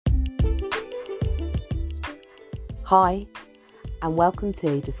Hi, and welcome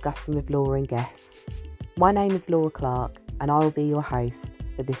to Discussing with Laura and Guests. My name is Laura Clark, and I will be your host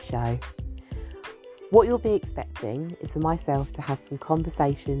for this show. What you'll be expecting is for myself to have some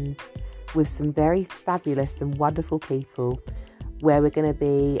conversations with some very fabulous and wonderful people where we're going to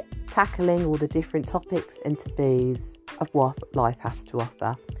be tackling all the different topics and taboos of what life has to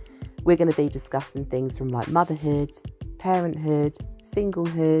offer. We're going to be discussing things from like motherhood, parenthood,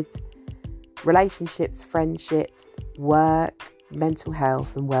 singlehood, relationships, friendships, work, mental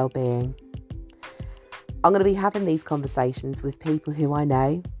health and well-being. I'm going to be having these conversations with people who I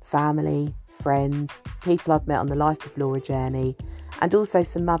know, family, friends, people I've met on the Life of Laura journey, and also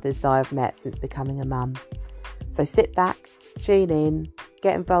some mothers that I've met since becoming a mum. So sit back, tune in,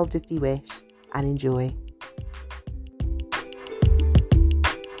 get involved if you wish, and enjoy.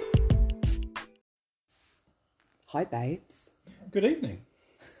 Hi, babes. Good evening.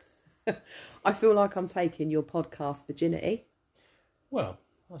 I feel like I'm taking your podcast virginity. Well,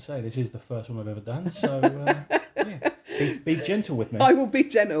 I say this is the first one I've ever done, so be gentle with me. I will be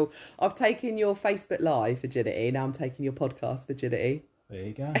gentle. I've taken your Facebook Live virginity, now I'm taking your podcast virginity. There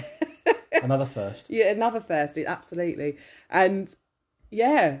you go. Another first. Yeah, another first, absolutely. And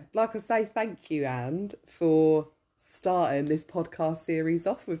yeah, like I say, thank you, and for starting this podcast series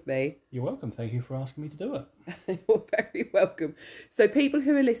off with me. You're welcome. Thank you for asking me to do it. You're very welcome. So people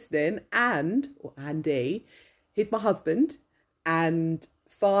who are listening, Andy, he's my husband and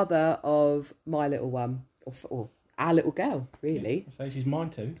father of my little one, or our little girl, really. Yeah, so she's mine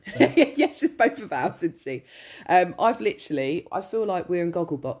too. So. Yeah, she's both of ours, isn't she? I feel like we're in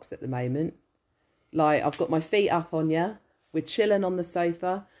googlebox at the moment. Like, I've got my feet up on you. We're chilling on the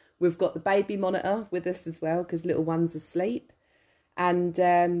sofa. We've got the baby monitor with us as well because little one's asleep. And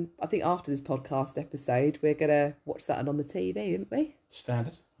I think after this podcast episode, we're going to watch that on the TV, aren't we?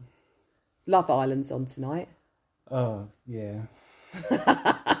 Standard. Love Island's on tonight. Oh, yeah.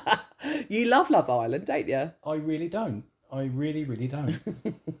 You love Love Island, don't you? I really don't. I really, really don't.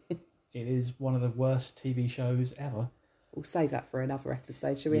 It is one of the worst TV shows ever. We'll save that for another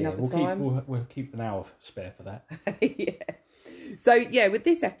episode, shall we, another time? We'll keep an hour spare for that. Yeah. So, yeah, with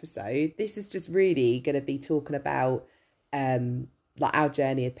this episode, this is just really going to be talking about like our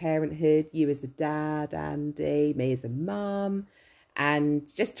journey of parenthood, you as a dad, Andy, me as a mum,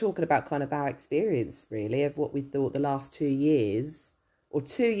 and just talking about kind of our experience, really, of what we thought the last 2 years, or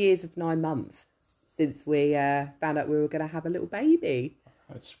 2 years of 9 months, since we found out we were going to have a little baby.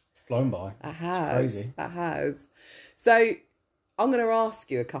 It's flown by. It has. It's crazy. That has. So I'm going to ask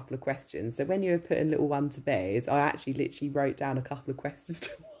you a couple of questions. So when you were putting little one to bed, I actually literally wrote down a couple of questions to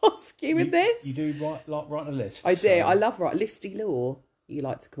ask you in this. You do write a list. I do. I love writing. Listy Law, you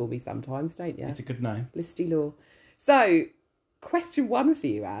like to call me sometimes, don't you? It's a good name. Listy Law. So, question one for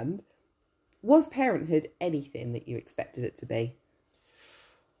you, Anne. Was parenthood anything that you expected it to be?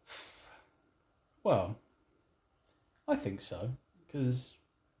 Well, I think so. Because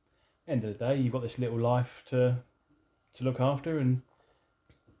end of the day, you've got this little life to look after, and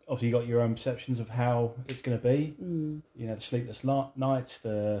obviously you got your own perceptions of how it's going to be. You know, the sleepless nights,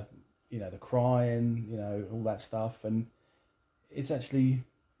 the crying, all that stuff, and it's actually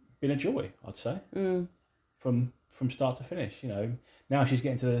been a joy, I'd say, from start to finish. Now she's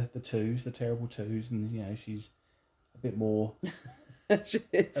getting to the twos, the terrible twos, and she's a bit more She's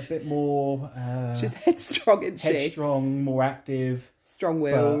headstrong, isn't she? Headstrong, more active.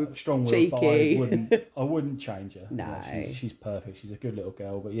 Strong-willed, cheeky. But I wouldn't change her. No. She's perfect. She's a good little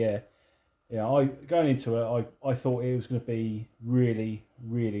girl. But I going into it, I thought it was going to be really,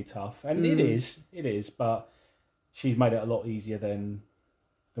 really tough, and it is. But she's made it a lot easier than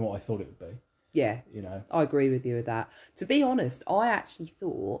what I thought it would be. Yeah, I agree with you with that. To be honest, I actually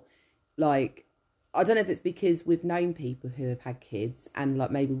thought, like, I don't know if it's because we've known people who have had kids, and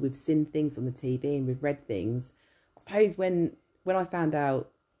like maybe we've seen things on the TV and we've read things. I suppose when I found out,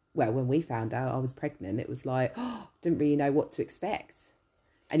 when we found out I was pregnant, it was like, didn't really know what to expect.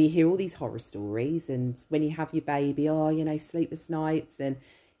 And you hear all these horror stories, and when you have your baby, sleepless nights, and,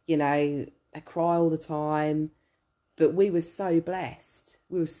 they cry all the time. But we were so blessed.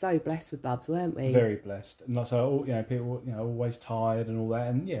 We were so blessed with Bubs, weren't we? Very blessed. And so, people, always tired and all that.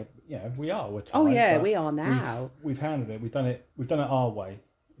 And we are. We're tired. Oh yeah, we are now. We've handled it. We've done it our way,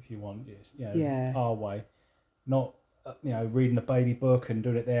 if you want. Yes. Our way. Not, reading a baby book and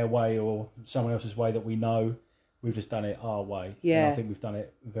doing it their way or someone else's way that we know. We've just done it our way. Yeah. And I think we've done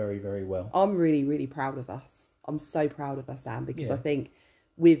it very, very well. I'm really, really proud of us. I'm so proud of us, Anne, because I think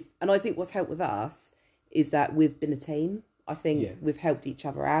I think what's helped with us is that we've been a team. I think we've helped each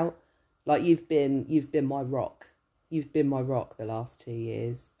other out. Like you've been my rock. You've been my rock the last 2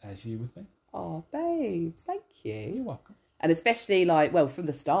 years. As you would think. Oh, babes, thank you. You're welcome. And especially, like, well, from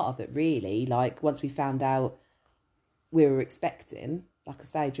the start of it, really, like, once we found out we were expecting, like I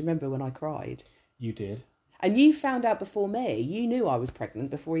say, do you remember when I cried? You did. And you found out before me. You knew I was pregnant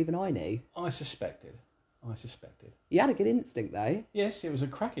before even I knew. I suspected. You had a good instinct, though. Yes, it was a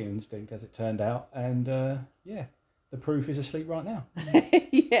cracking instinct, as it turned out. And, yeah, the proof is asleep right now.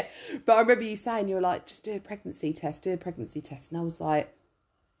 Yeah. But I remember you saying, you were like, just do a pregnancy test. And I was like,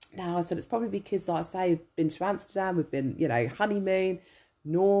 no, I said, it's probably because, like I say, we've been to Amsterdam, we've been, you know, honeymoon,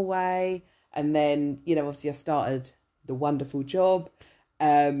 Norway. And then, you know, obviously I started the wonderful job.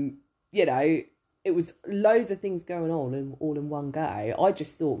 You know, it was loads of things going on all in one go. I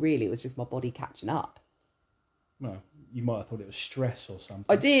just thought really it was just my body catching up. Well, you might have thought it was stress or something.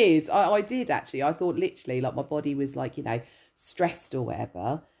 I did. I did, actually. I thought literally like my body was like, you know, stressed or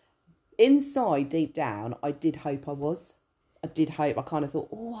whatever. Inside, deep down, I did hope I was. I did hope. I kind of thought,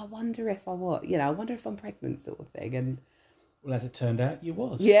 oh, I wonder if I was, you know, I wonder if I'm pregnant sort of thing. And well, as it turned out, you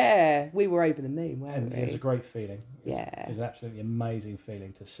was. Yeah, we were over the moon, weren't we? It was a great feeling. Yeah. It was an absolutely amazing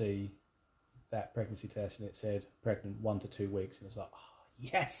feeling to see that pregnancy test and it said pregnant 1 to 2 weeks. And it's like, oh,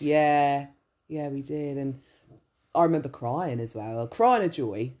 yes. Yeah, we did. And I remember crying as well. Crying of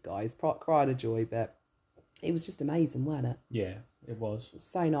joy, guys. Crying of joy, but it was just amazing, wasn't it? Yeah, it was. It was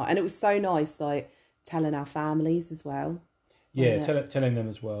so nice. And it was so nice, like, telling our families as well. Yeah, telling them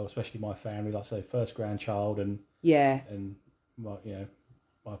as well, especially my family, like I say, first grandchild and my, you know,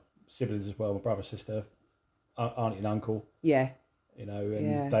 my siblings as well, my brother, sister, auntie and uncle. Yeah. You know,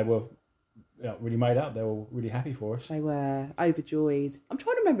 and they were really made up. They were really happy for us. They were overjoyed. I'm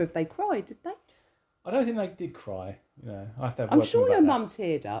trying to remember if they cried, did they? I don't think they did cry. You know, I have to have I'm sure your mum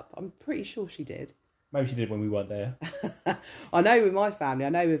teared up. I'm pretty sure she did. Maybe she did when we weren't there. I know with my family. I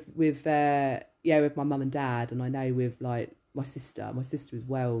know with my mum and dad, and I know with like my sister. My sister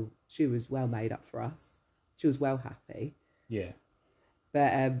was she was well made up for us. She was well happy. Yeah.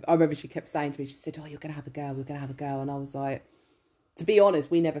 But I remember she kept saying to me, she said, "Oh, you're gonna have a girl. You're gonna have a girl," and I was like, to be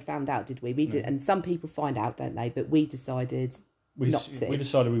honest, we never found out, did we? We did, and some people find out, don't they? But we decided. We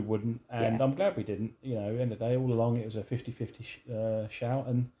decided we wouldn't, and I'm glad we didn't. You know, end of the day, all along it was a 50-50 shout,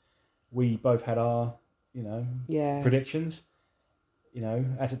 and we both had our, you know, predictions. You know,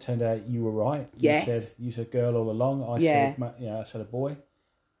 as it turned out, you were right. Yes. You said girl all along. I said a boy,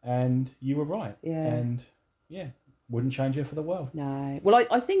 and you were right. Yeah. And wouldn't change it for the world. No. Well,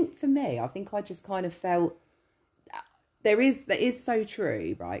 I think for me, I just kind of felt that is so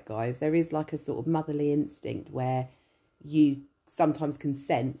true, right, guys? There is like a sort of motherly instinct where you sometimes can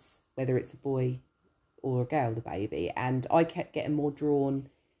sense whether it's a boy or a girl, the baby. And I kept getting more drawn,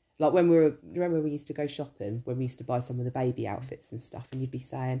 like remember we used to go shopping, when we used to buy some of the baby outfits and stuff, and you'd be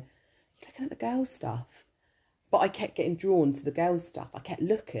saying, you're looking at the girl stuff. But I kept getting drawn to the girl stuff. I kept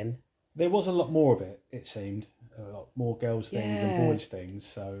looking. There was a lot more of it, it seemed. A lot more girls things than boys things,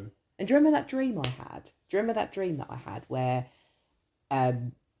 so... And do you remember that dream I had? Do you remember that dream that I had where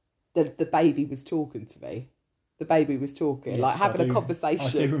the baby was talking to me? The baby was talking, like having a conversation.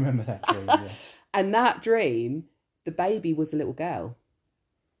 I do remember that dream, yes. And that dream, the baby was a little girl.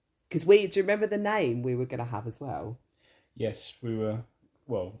 Because do you remember the name we were going to have as well? Yes, we were,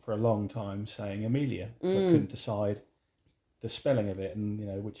 well, for a long time saying Amelia, but couldn't decide the spelling of it and, you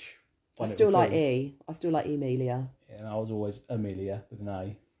know, which... I still like E. I still like Emilia. Yeah, and I was always Amelia with an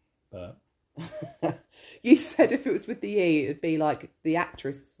A, but... You said if it was with the E, it'd be like the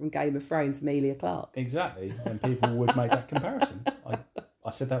actress from Game of Thrones, Emilia Clarke. Exactly, and people would make that comparison.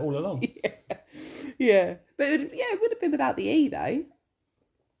 I said that all along. Yeah. But it would have been without the E, though.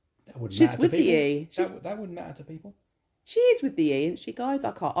 That wouldn't She's matter with to people. The E. That wouldn't matter to people. She is with the E, isn't she, guys?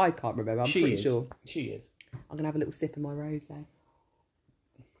 I can't remember. I'm pretty sure. She is. I'm going to have a little sip of my rosé.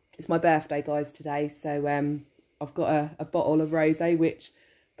 It's my birthday, guys, today, so I've got a bottle of rosé, which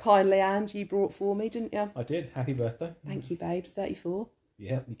kindly, Ange, you brought for me, didn't you? I did. Happy birthday. Thank you, babes. 34.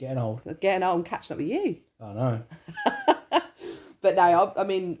 Yeah, you're getting old. I'm catching up with you. I know. But no, I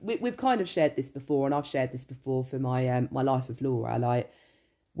mean, we've kind of shared this before, and I've shared this before for my my life of Laura. Like,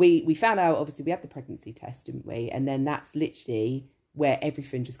 we found out, obviously, we had the pregnancy test, didn't we? And then that's literally where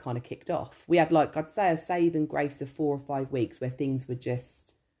everything just kind of kicked off. We had, like, I'd say a saving grace of 4 or 5 weeks where things were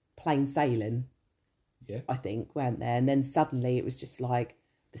just... plain sailing, I think, weren't there? And then suddenly it was just like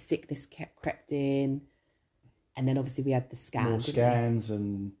the sickness crept in, and then obviously we had the scans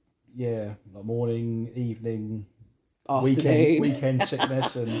and like morning, evening, afternoon, weekend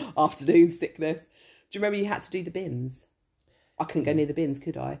sickness and afternoon sickness. Do you remember you had to do the bins? I couldn't go near the bins,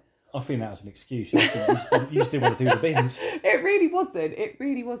 could I? I think that was an excuse. You just didn't want to do the bins. It really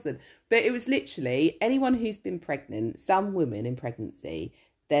wasn't. But it was literally anyone who's been pregnant, some women in pregnancy,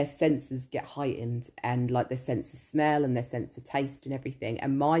 their senses get heightened, and like their sense of smell and their sense of taste and everything.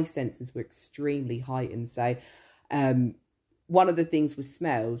 And my senses were extremely heightened. So one of the things with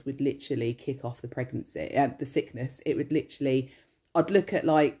smells would literally kick off the pregnancy, the sickness. It would literally, I'd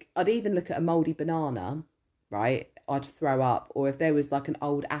even look at a mouldy banana, right? I'd throw up. Or if there was like an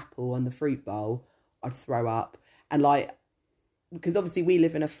old apple on the fruit bowl, I'd throw up. And like, because obviously we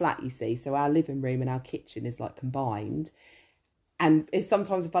live in a flat, you see, so our living room and our kitchen is like combined. And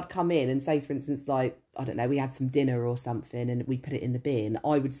sometimes if I'd come in and say, for instance, like, I don't know, we had some dinner or something and we put it in the bin,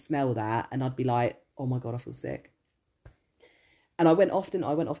 I would smell that and I'd be like, oh my God, I feel sick. And I went off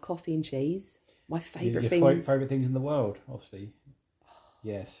coffee and cheese. My favourite things. Your favourite things in the world, obviously.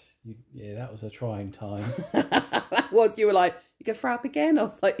 Yes. Yeah, that was a trying time. That was, you were like, you gonna throw up again? I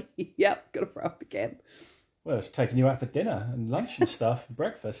was like, yep, gonna throw up again. Well, it's taking you out for dinner and lunch and stuff,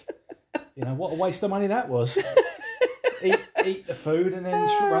 breakfast. You know, what a waste of money that was. Eat the food and then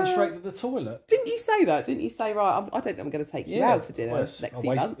run straight to the toilet. Didn't you say that? Didn't you say, right, I don't think I'm going to take you out for dinner next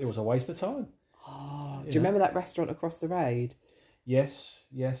 2 months? It was a waste of time. Oh, do you remember that restaurant across the road? Yes.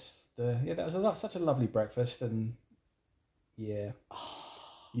 That was such a lovely breakfast, and yeah.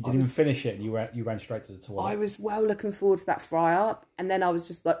 You didn't even finish it, and you ran straight to the toilet. I was well looking forward to that fry up, and then I was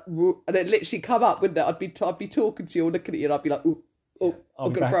just like, and it literally come up, wouldn't it? I'd be talking to you or looking at you, and I'd be like, I'm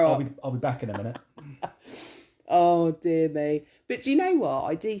going to throw up. I'll be back in a minute. Oh dear me! But do you know what?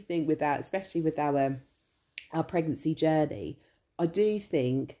 I do think with that, especially with our pregnancy journey, I do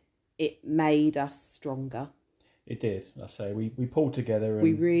think it made us stronger. It did. I say we pulled together. And,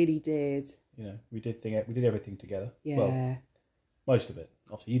 we really did. You know, we did everything together. Yeah. Well, most of it.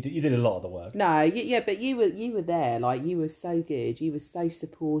 Obviously, you did a lot of the work. No, yeah, but you were there. Like, you were so good. You were so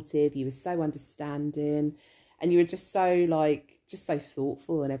supportive. You were so understanding, and you were just so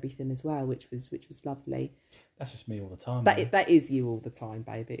thoughtful and everything as well, which was lovely. That's just me all the time. That is you all the time,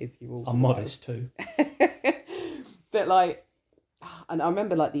 babe. It is you all the time. I'm modest too. But like, and I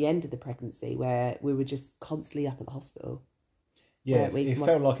remember like the end of the pregnancy where we were just constantly up at the hospital. Yeah, it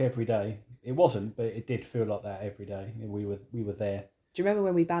felt like every day. It wasn't, but it did feel like that every day. We were there. Do you remember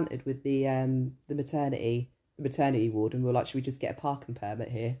when we bantered with the maternity ward, and we were like, should we just get a parking permit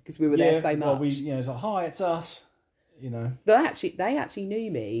here? Because we were there so much. Well, it's like, hi, it's us. You know. They actually knew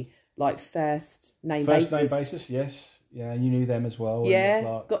me like first name basis. Yes. Yeah, you knew them as well. Yeah,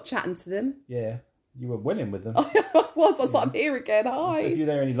 like, got chatting to them. Yeah, you were willing with them. I was like, I'm here again, hi. So if you're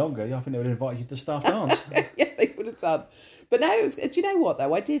there any longer, I think they would have invited you to staff dance. Yeah, they would have done. But no, do you know what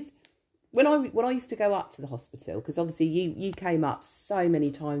though? I did, when I used to go up to the hospital, because obviously you came up so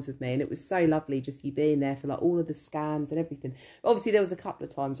many times with me, and it was so lovely just you being there for like all of the scans and everything. Obviously there was a couple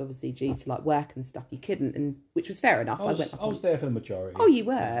of times, obviously due to like work and stuff, you couldn't, and which was fair enough. I was there for the majority. Oh, you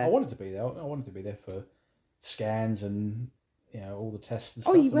were? I wanted to be there. I wanted to be there for scans and all the tests and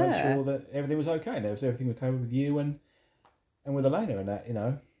stuff. Oh, you to were? Make sure that everything was okay. And everything was okay with you and with Elena and that,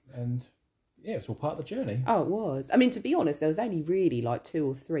 and. Yeah, it was all part of the journey. Oh, it was. I mean, to be honest, there was only really like 2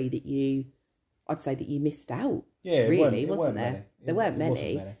 or 3 that I'd say that you missed out. Yeah, really, wasn't there? There weren't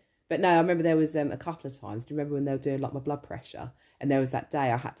many. But no, I remember there was a couple of times. Do you remember when they were doing like my blood pressure? And there was that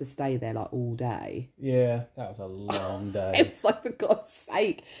day I had to stay there like all day. Yeah, that was a long day. It was like, for God's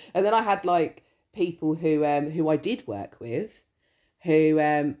sake. And then I had like people who I did work with, who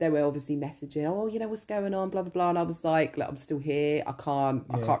they were obviously messaging, what's going on, blah blah blah, and I was like, look, I'm still here. I can't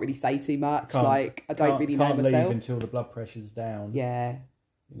really say too much. I don't really know myself. Can't leave until the blood pressure's down. Yeah.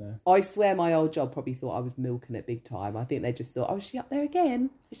 I swear my old job probably thought I was milking it big time. I think they just thought, is she up there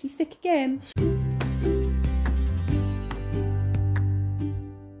again? Is she sick again?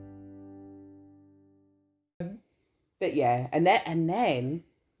 But yeah, and then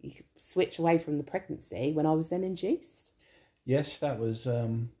you could switch away from the pregnancy when I was then induced. Yes, that was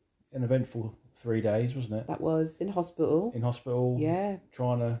an eventful 3 days, wasn't it? That was in hospital. Yeah.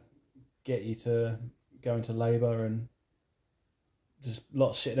 Trying to get you to go into labour and just a lot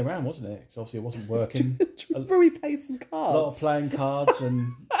of sitting around, wasn't it? Because obviously it wasn't working. We played some cards. A lot of playing cards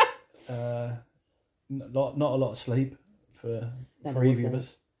and not a lot of sleep for either of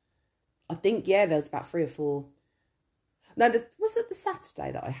us. I think, there was about 3 or 4. No, was it the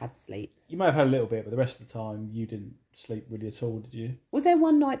Saturday that I had sleep? You may have had a little bit, but the rest of the time you didn't sleep really at all, did you? Was there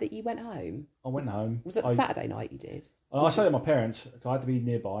one night that you went home? I went home. Was it the Saturday night you did? I stayed at my parents'. I had to be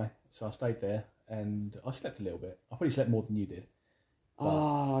nearby, so I stayed there and I slept a little bit. I probably slept more than you did.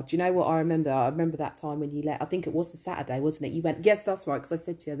 Oh, do you know what I remember? I remember that time when you left. I think it was the Saturday, wasn't it? You went, yes, that's right, because I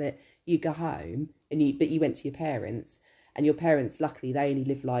said to you that you go home, but you went to your parents. And your parents, luckily, they only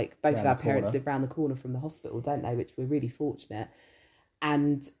live both of our parents live round the corner from the hospital, don't they? Which we're really fortunate.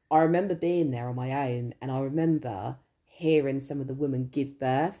 And I remember being there on my own, and I remember hearing some of the women give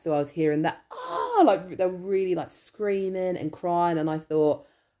birth. So I was hearing that, like they're really like screaming and crying. And I thought,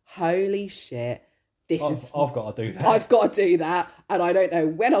 holy shit, I've got to do that. I've got to do that. And I don't know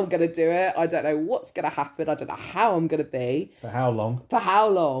when I'm going to do it. I don't know what's going to happen. I don't know how I'm going to be. For how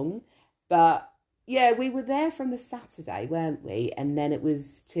long? But yeah, we were there from the Saturday, weren't we? And then it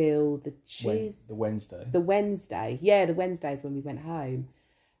was till the Tuesday. The Wednesday. The Wednesday. Yeah, the Wednesday is when we went home.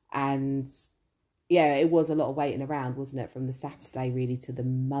 And yeah, it was a lot of waiting around, wasn't it? From the Saturday really to the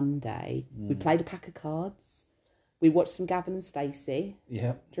Monday. We played a pack of cards. We watched some Gavin and Stacey.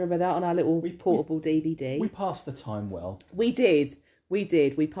 Yeah. Do you remember that on our little portable DVD? We passed the time well. We did.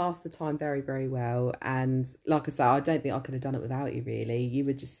 We passed the time very, very well. And like I say, I don't think I could have done it without you, really. You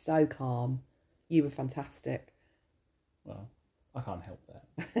were just so calm. You were fantastic. Well, I can't help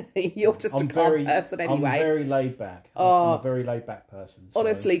that. You're just a calm person anyway. I'm very laid back. I'm a very laid back person. So.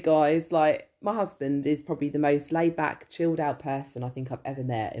 Honestly, guys, like my husband is probably the most laid back, chilled out person I think I've ever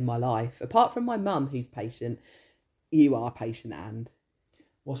met in my life. Apart from my mum, who's patient, you are patient, and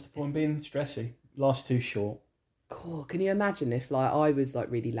what's the point being stressy? Life's too short. God, can you imagine if like I was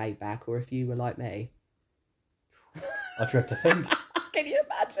like really laid back, or if you were like me? I dread to think. Can you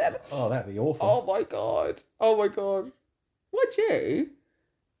imagine? Oh, that'd be awful. Oh my god. Would you?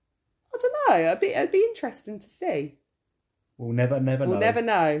 I don't know. It'd be interesting to see. We'll never know.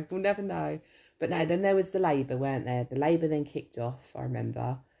 We'll never know. But no, then there was the labour, weren't there? The labour then kicked off, I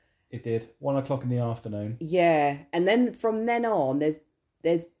remember. It did. 1 o'clock in the afternoon. Yeah. And then from then on,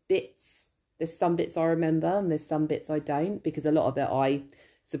 there's bits. There's some bits I remember and there's some bits I don't, because a lot of it I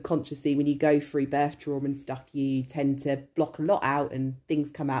subconsciously, when you go through birth trauma and stuff, you tend to block a lot out and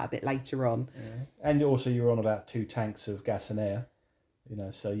things come out a bit later on. Yeah. And also you were on about 2 tanks of gas and air,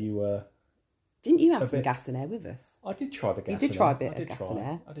 so you were... Didn't you have some gas and air with us? I did try the gas and air. You did try a bit of gas and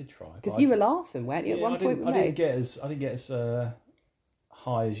air? I did try. Because you were laughing, weren't you, at one point with me? I didn't get as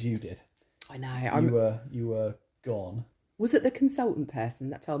high as you did. I know. You were gone. Was it the consultant person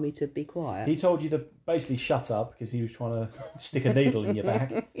that told me to be quiet? He told you to basically shut up because he was trying to stick a needle in your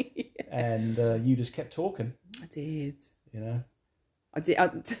back. Yeah. And you just kept talking. I did. I did.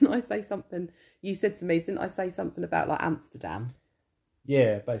 Didn't I say something? You said to me, didn't I say something about like Amsterdam?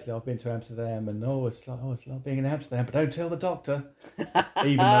 Yeah, basically I've been to Amsterdam and it's like being in Amsterdam, but don't tell the doctor.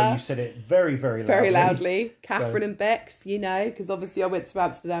 Even though you said it very, very loudly. Very loudly. Catherine and Bex, because obviously I went to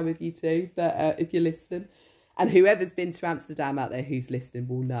Amsterdam with you too, but if you're listening. And whoever's been to Amsterdam out there who's listening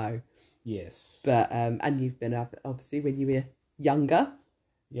will know. Yes. But and you've been up obviously when you were younger.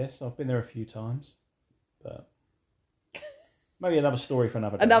 Yes, I've been there a few times, but maybe another story for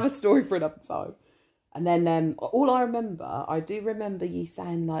another day. Another story for another time. And then I do remember you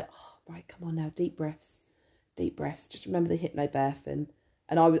saying like, "Oh, right, come on now, deep breaths. Just remember the hypnobirthing."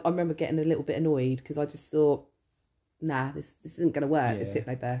 And I remember getting a little bit annoyed because I just thought, nah, this isn't going to work. Yeah. This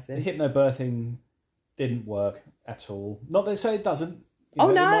hypnobirthing. The hypnobirthing didn't work at all. Not that I say it doesn't. No,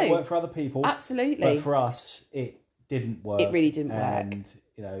 it might work for other people. Absolutely. But for us, it didn't work. It really didn't work. And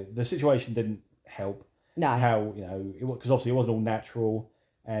the situation didn't help. No. How because obviously it wasn't all natural,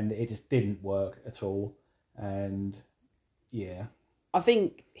 and it just didn't work at all. And yeah, I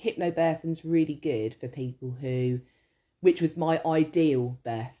think hypnobirthing's really good for people which was my ideal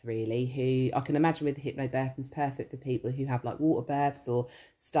birth really, who I can imagine with hypnobirthing's perfect for people who have like water births or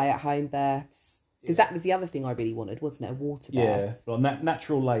stay at home births. Because that was the other thing I really wanted, wasn't it? A water birth. Yeah, well,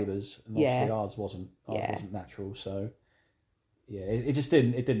 natural labours, and obviously ours wasn't. Ours wasn't natural, so yeah, it just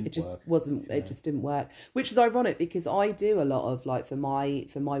didn't. It didn't. It just work, wasn't. It just didn't work, which is ironic because I do a lot of like for my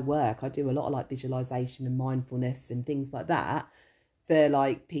work, I do a lot of like visualization and mindfulness and things like that for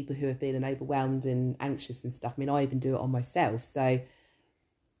like people who are feeling overwhelmed and anxious and stuff. I mean, I even do it on myself. So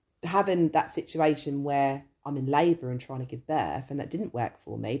having that situation where I'm in labour and trying to give birth, and that didn't work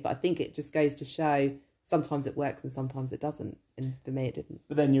for me. But I think it just goes to show sometimes it works and sometimes it doesn't. And for me, it didn't.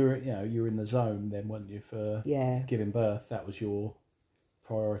 But then you're in the zone then, weren't you, for giving birth? That was your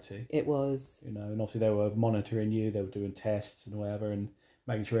priority. It was. And obviously they were monitoring you. They were doing tests and whatever, and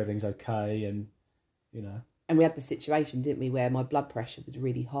making sure everything's okay. And And we had the situation, didn't we, where my blood pressure was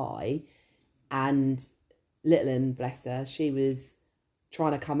really high, and Littlin, bless her, she was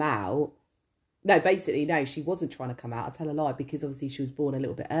trying to come out. No, she wasn't trying to come out. I tell a lie, because obviously she was born a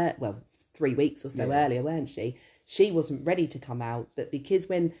little bit 3 weeks or so earlier, weren't she? She wasn't ready to come out, but because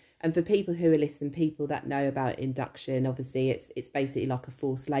and for people who are listening, people that know about induction, obviously it's basically like a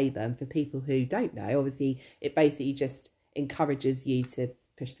forced labour. And for people who don't know, obviously it basically just encourages you to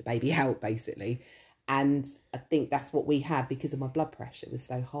push the baby out, basically. And I think that's what we had because of my blood pressure was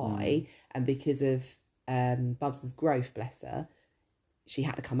so high, and because of Bubs' growth, bless her, she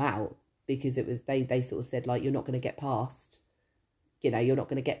had to come out because it was they sort of said like you're not going to get past, you're not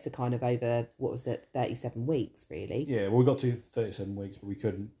going to get to kind of over, what was it, 37 weeks really. Yeah, well, we got to 37 weeks, but we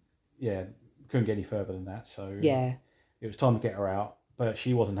couldn't get any further than that. So yeah, it was time to get her out, but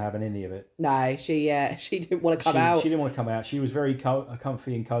she wasn't having any of it. No, she didn't want to come out. She didn't want to come out. She was very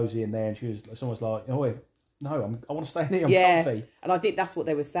comfy and cozy in there, and it's almost like, oh wait, no, I want to stay in here. I'm comfy. And I think that's what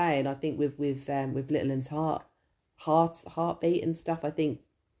they were saying. I think with Little Ann's heartbeat and stuff, I think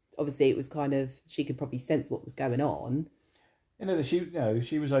obviously it was kind of, she could probably sense what was going on.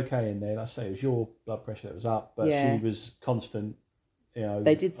 She was okay in there. Like I say, it was your blood pressure that was up, but she was constant.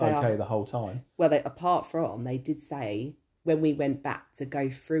 They did say okay the whole time. Well, they did say when we went back to go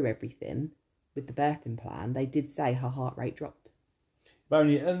through everything with the birthing plan, they did say her heart rate dropped. But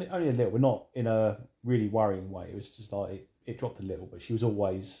only a little, but not in a really worrying way. It was just like it dropped a little, but she was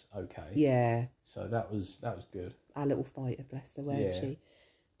always okay. Yeah. So that was good. Our little fighter, bless her, weren't she?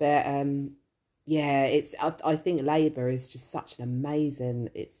 But it's. I think labour is just such an amazing.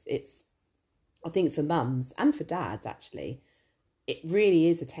 It's. I think for mums and for dads actually, it really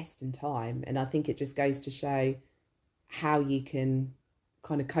is a testing time, and I think it just goes to show how you can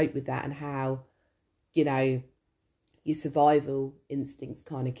kind of cope with that, and how, your survival instincts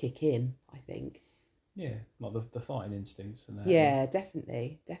kind of kick in, I think. Yeah, like the fighting instincts and that. Yeah,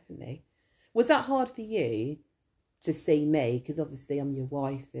 definitely. Was that hard for you to see me? Because obviously I'm your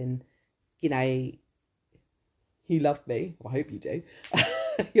wife, and, you love me. Well, I hope you do.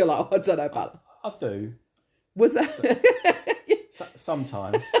 You're like, I don't know about that. I do. Was that?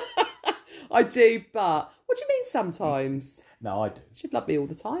 Sometimes. I do, but what do you mean sometimes? No, I do. You should love me all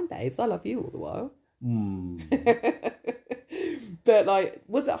the time, babes. I love you all the while. Mm. But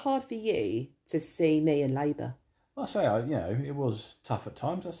was it hard for you to see me in labour? I say, it was tough at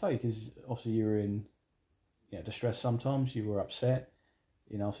times. I say, because obviously you were in, distress. Sometimes you were upset.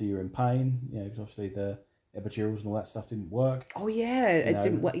 So you were in pain. Because obviously the epidurals and all that stuff didn't work. Oh yeah, it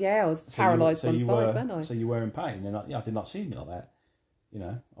didn't work. Yeah, I was paralysed one side, wasn't I? So you were in pain, and I did not see me like that.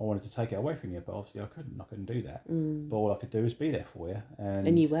 I wanted to take it away from you, but obviously I couldn't do that. But all I could do was be there for you.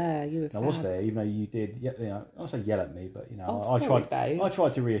 And you were. And I was there, even though you did, I don't say yell at me, but, I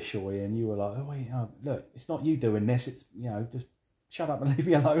tried to reassure you, and you were like, oh, wait, look, it's not you doing this, it's, just shut up and leave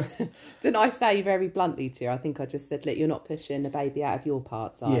me alone. Didn't I say very bluntly to you? I think I just said, look, you're not pushing the baby out of your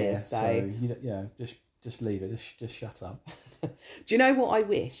parts, are you? So just leave it, just shut up. Do you know what I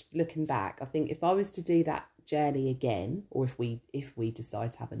wished, looking back? I think if I was to do that journey again, or if we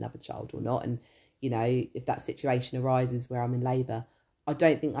decide to have another child or not, and if that situation arises where I'm in labour, I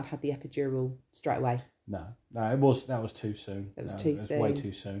don't think I'd have the epidural straight away. No, that was too soon. It was too soon. Way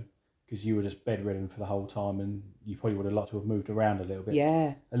too soon, because you were just bedridden for the whole time, and you probably would have liked to have moved around a little bit.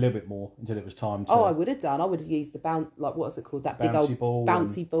 Yeah, a little bit more until it was time to. Oh, I would have done. I would have used the what's it called? That big old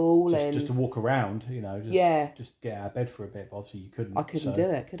bouncy ball, just to walk around. Just get out of bed for a bit. But obviously, you couldn't. I couldn't do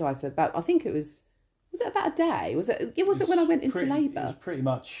it, could I? For about, I think it was. Was it about a day? Was it when I went into labour? It was pretty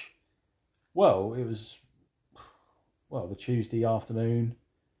much. Well, it was. Well, the Tuesday afternoon.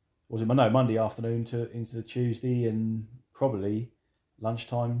 Was it Monday afternoon into the Tuesday, and probably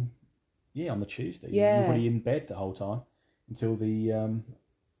lunchtime. Yeah, on the Tuesday. Yeah. You were probably in bed the whole time until the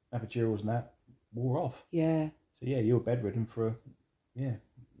epidurals and that wore off. Yeah. So yeah, you were bedridden for a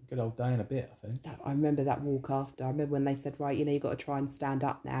good old day and a bit, I think. I remember that walk after. I remember when they said, right, you've got to try and stand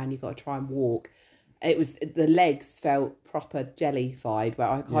up now, and you've got to try and walk. It was, the legs felt proper jellified, where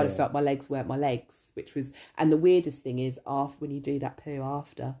I kind of felt my legs weren't my legs, which was, and the weirdest thing is when you do that poo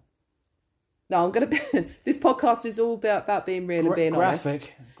after. No, I'm going to, this podcast is all about being real and being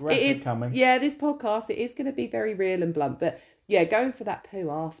honest. Graphic it is, coming. Yeah, this podcast, it is going to be very real and blunt, but yeah, going for that poo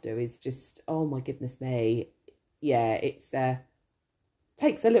after is just, oh my goodness me. Yeah, it's,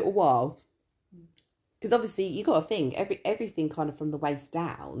 takes a little while. Because obviously you got to think, everything kind of from the waist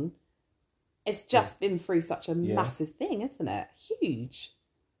down, it's just been through such a massive thing, isn't it? Huge.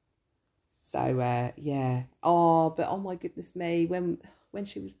 So, yeah. Oh, but oh my goodness me, when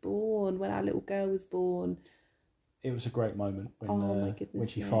she was born, when our little girl was born. It was a great moment when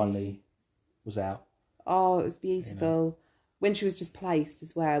she finally was out. Oh, it was beautiful. When she was just placed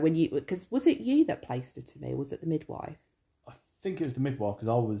as well. Because was it you that placed her to me, or was it the midwife? I think it was the midwife, because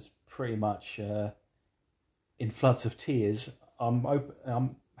I was pretty much in floods of tears.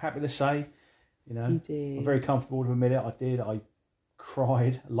 I'm happy to say, you did. I'm very comfortable to admit it. I did. I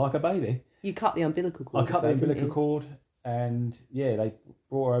cried like a baby. You cut the umbilical cord. I cut the umbilical cord, and they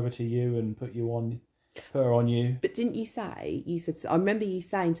brought her over to you and put her on you. But didn't you say? You said. I remember you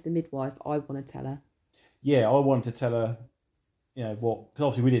saying to the midwife, "I want to tell her." Yeah, I wanted to tell her. What? Because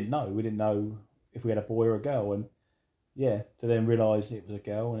obviously we didn't know. We didn't know if we had a boy or a girl, and yeah, to then realise it was a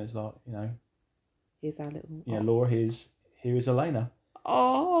girl, and it's like, Here's our little. Laura, here is Elena.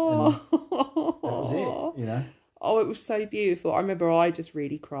 Oh, and that was it. Oh, it was so beautiful. I remember I just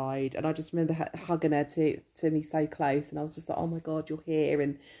really cried, and I just remember hugging her to me so close, and I was just like, oh my God, you're here,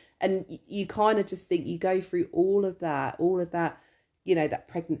 and you kind of just think, you go through all of that, that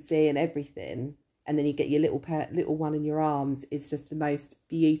pregnancy and everything, and then you get your little one in your arms. Is just the most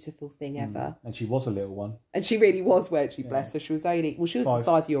beautiful thing ever. And she was a little one, and she really was, weren't she? Bless her. She was the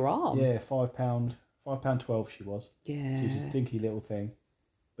size of your arm. Yeah, £5.12 she was. Yeah, she was a dinky little thing.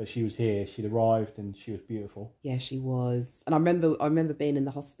 But she was here. She'd arrived, and she was beautiful. Yeah, she was. And I remember being in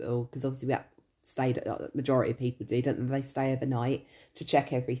the hospital, because obviously we stayed. The majority of people do, don't they? They stay overnight to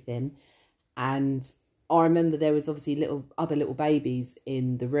check everything. And I remember there was obviously other little babies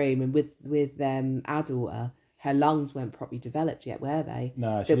in the room, and with our daughter, her lungs weren't properly developed yet, were they?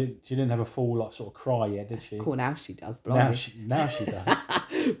 No, she didn't have a full sort of cry yet, did she? Cool, now she does. Now she does.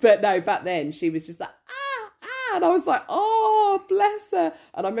 But no, back then she was just like, and I was like, oh, bless her.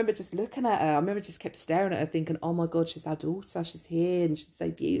 And I remember just looking at her. I remember just kept staring at her, thinking, oh my God, she's our daughter. She's here, and she's so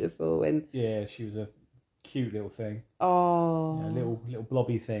beautiful. And yeah, she was a cute little thing. Oh, little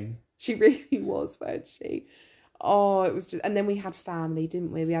blobby thing. She really was, weren't she? Oh, it was just. And then we had family,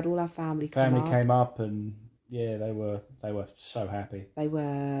 didn't we? We had all our family. Came up, and yeah, they were so happy. They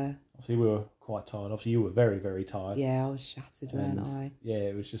were. Obviously, we were quite tired. Obviously, you were very, very tired. Yeah, I was shattered, weren't I? Yeah,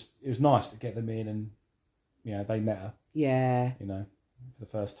 it was nice to get them in, and they met her. Yeah. For the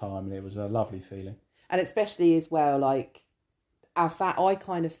first time, and it was a lovely feeling. And especially as well, like I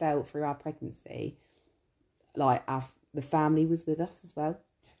kind of felt through our pregnancy, like the family was with us as well.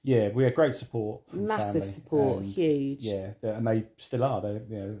 Yeah, we had great support. Massive support, huge. Yeah, and they still are.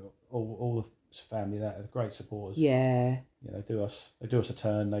 They, all the family that are great supporters. Yeah. They do us a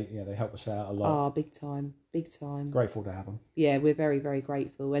turn. They help us out a lot. Oh, big time. Grateful to have them. Yeah, we're very, very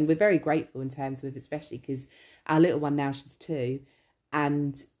grateful, and we're very grateful in terms of, especially because our little one now, she's 2,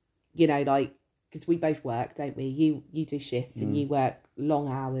 and because we both work, don't we? You do shifts, and you work long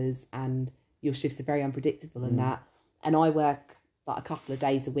hours, and your shifts are very unpredictable and that. And I work like a couple of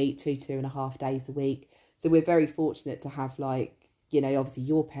days a week, 2.5 days a week. So we're very fortunate to have obviously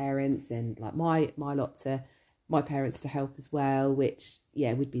your parents and like my parents to help as well, which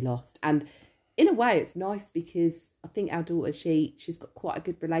would be lost. And in a way it's nice, because I think our daughter, she's got quite a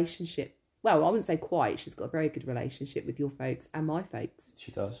good relationship. Well, I wouldn't say quite, she's got a very good relationship with your folks and my folks.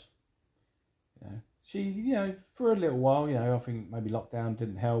 She does. She, for a little while, I think maybe lockdown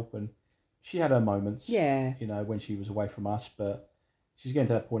didn't help, and she had her moments. Yeah. When she was away from us, but she's getting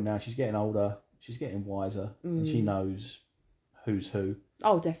to that point now. She's getting older. She's getting wiser, and she knows who's who.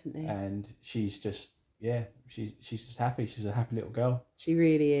 Oh, definitely. And she's just, she's just happy. She's a happy little girl. She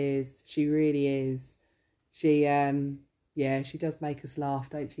really is. She really is. She, she does make us laugh,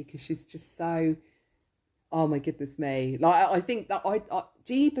 don't she? Because she's just so, oh my goodness me. Like, I think that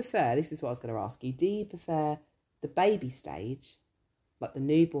do you prefer, this is what I was going to ask you, do you prefer the baby stage, like the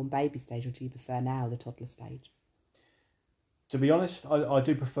newborn baby stage, or do you prefer now the toddler stage? To be honest, I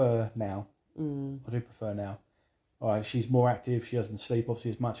do prefer now. I do prefer now. All right, she's more active. She doesn't sleep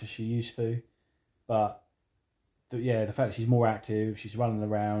obviously as much as she used to, but the fact that she's more active, she's running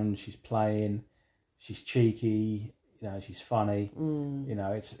around, she's playing, she's cheeky, she's funny.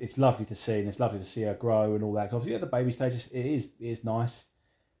 It's lovely to see, and it's lovely to see her grow and all that. 'Cause obviously at the baby stage, it is nice,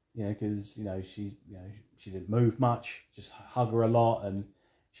 because she didn't move much, just hug her a lot, and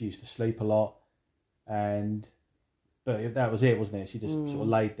she used to sleep a lot, but that was it, wasn't it? She just sort of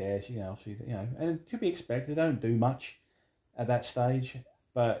laid there. She, and to be expected, they don't do much at that stage.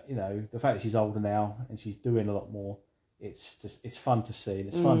 But the fact that she's older now and she's doing a lot more, it's fun to see. And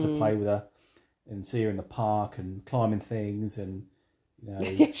it's fun to play with her and see her in the park and climbing things, and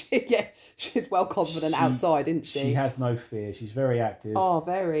she's well confident outside, isn't she? She has no fear. She's very active. Oh,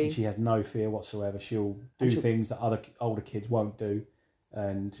 very. And she has no fear whatsoever. She'll do things that other older kids won't do,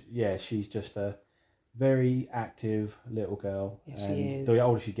 and she's just a very active little girl. Yeah, and she is. The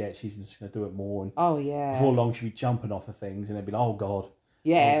older she gets, she's just going to do it more. And before long, she'll be jumping off of things, and it'll be like, oh God.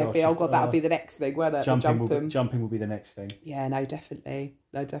 Yeah, oh God, that'll be the next thing, won't it? Jumping will be the next thing. Yeah, no, definitely.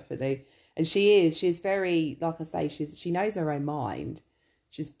 And she's very, like I say, she knows her own mind.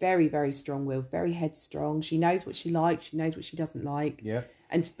 She's very, very strong-willed, very headstrong. She knows what she likes. She knows what she doesn't like. Yeah.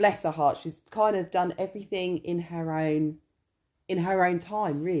 And bless her heart, she's kind of done everything in her own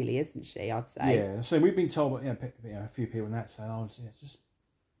time, really, isn't she? I'd say. Yeah. So we've been told, a few people in that say, just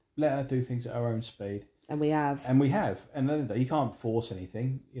let her do things at her own speed. And we have. And then you can't force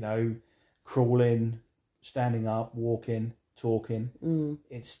anything. Crawling, standing up, walking. talking.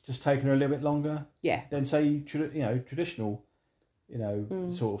 It's just taken her a little bit longer. Yeah. Than say traditional,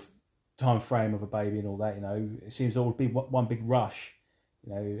 sort of time frame of a baby and all that. It seems all be one big rush.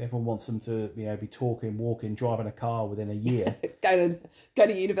 Everyone wants them to be talking, walking, driving a car within a year. go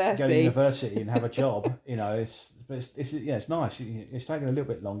to university. Go to university and have a job. It's nice. It's taken a little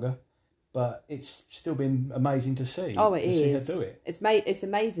bit longer, but it's still been amazing to see. Oh, it is. See her do it. It's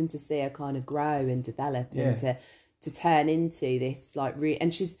amazing to see her kind of grow and develop and to turn into this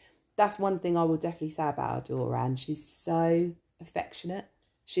and that's one thing I will definitely say about our daughter, Anne. She's so affectionate.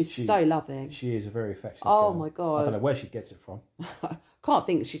 She's so loving. She is a very affectionate girl. Oh my God. I don't know where she gets it from. Can't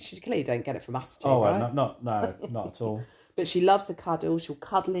think she clearly don't get it from us two, right? Right? No, not at all. But she loves a cuddle. She'll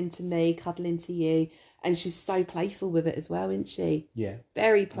cuddle into me, cuddle into you, and she's so playful with it as well, isn't she? Yeah,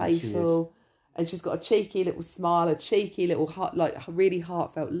 very playful. And she's got a cheeky little smile, a cheeky little really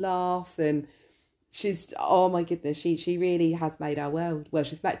heartfelt laugh, and she's oh my goodness, she really has made our world. Well,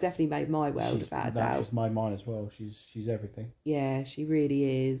 she's definitely made my world without a doubt. She's made mine as well. She's everything. Yeah, she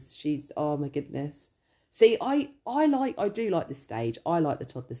really is. She's oh my goodness. See, I do like this stage. I like the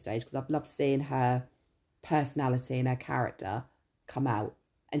toddler stage because I've loved seeing her personality and her character come out.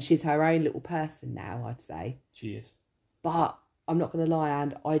 And she's her own little person now, I'd say. She is. But I'm not going to lie,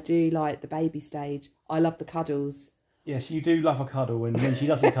 and I do like the baby stage. I love the cuddles. Yes, you do love a cuddle, and when she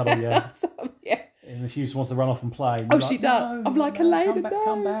doesn't cuddle you, yeah. And she just wants to run off and play. And she does. No, I'm like, Elena,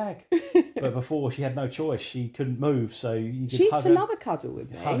 come back. But before, she had no choice. She couldn't move, so you could she used to love a cuddle with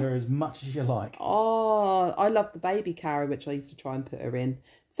me. Hug her as much as you like. Oh, I love the baby carrier, which I used to try and put her in.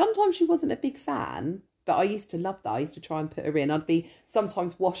 Sometimes she wasn't a big fan, but I used to love that. I used to try and put her in. I'd be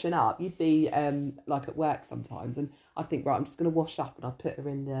sometimes washing up. You'd be like at work sometimes, and I'd think, right, I'm just going to wash up, and I'd put her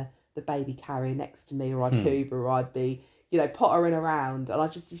in the baby carrier next to me, or I'd hoover, or I'd be, pottering around. And I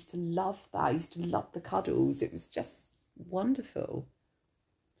just used to love that. I used to love the cuddles. It was just wonderful.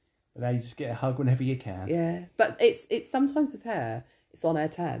 But now you just get a hug whenever you can. Yeah, but it's sometimes with her, it's on her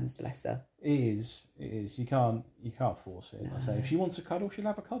terms, bless her. It is. You can't force it. No. I say, if she wants a cuddle, she'll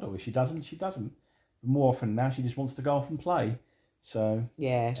have a cuddle. If she doesn't, she doesn't. More often now, she just wants to go off and play. So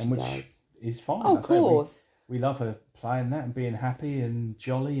yeah, she does. Which is fine. Oh, of course. We love her playing that and being happy and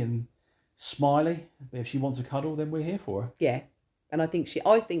jolly and smiley. But if she wants a cuddle, then we're here for her. Yeah, and I think she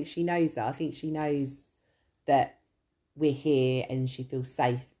knows that. I think she knows that we're here and she feels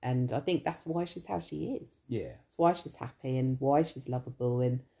safe, and I think that's why she's how she is. Yeah, it's why she's happy and why she's lovable,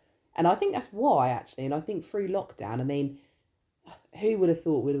 and I think that's why actually. And I think through lockdown, I mean, who would have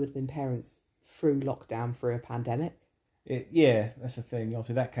thought we would have been parents through lockdown, through a pandemic? That's the thing.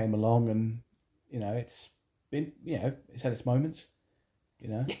 Obviously, that came along, and it's been it's had its moments.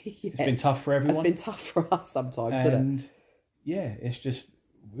 It's been tough for everyone. It's been tough for us sometimes, and isn't it? It's just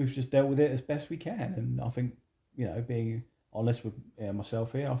we've just dealt with it as best we can, and I think being honest with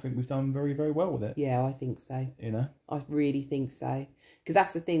myself here, I think we've done very, very well with it. Yeah, I think so. I really think so, because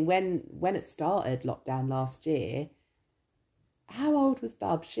that's the thing. When it started lockdown last year, how old was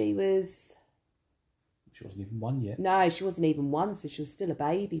Bub? She wasn't even one yet. No, she wasn't even one, so she was still a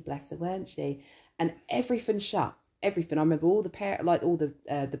baby, bless her, weren't she? And everything shut. Everything. I remember all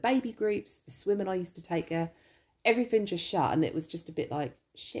the baby groups, the swimming I used to take her, everything just shut, and it was just a bit like,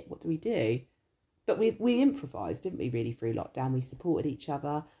 shit, what do we do? But we improvised, didn't we, really, through lockdown? We supported each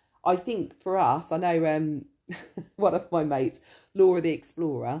other. I think for us, I know one of my mates, Laura the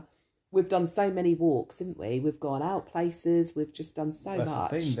Explorer, we've done so many walks, haven't we? We've gone out places. We've just done so much.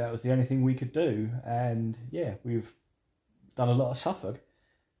 That's the thing. That was the only thing we could do. And, we've done a lot of Suffolk.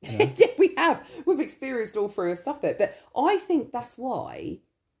 Yeah, we have. We've experienced all through of Suffolk. But I think that's why,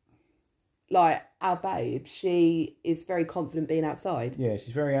 our babe, she is very confident being outside. Yeah,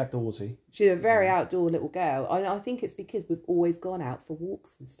 she's very outdoorsy. She's a very outdoor little girl. I think it's because we've always gone out for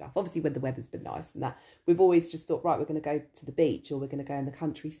walks and stuff. Obviously, when the weather's been nice and that, we've always just thought, right, we're going to go to the beach, or we're going to go in the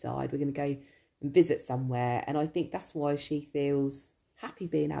countryside. We're going to go and visit somewhere. And I think that's why she feels happy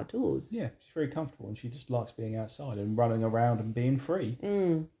being outdoors. Yeah, she's very comfortable, and she just likes being outside and running around and being free,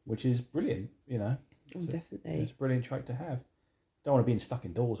 which is brilliant, Definitely. It's a brilliant trait to have. Don't want to be stuck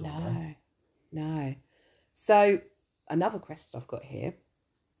indoors all day. No. So, another question I've got here.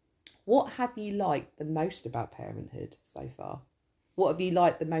 What have you liked the most about parenthood so far? What have you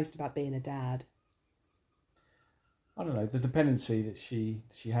liked the most about being a dad? I don't know, the dependency that she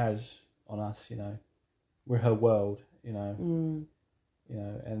has on us, we're her world, and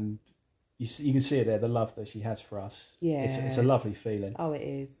you can see it there, the love that she has for us. Yeah. It's a lovely feeling. Oh, it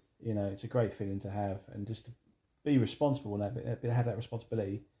is. It's a great feeling to have, and just to be responsible and have that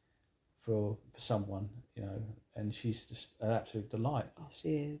responsibility for someone, and she's just an absolute delight. Oh, she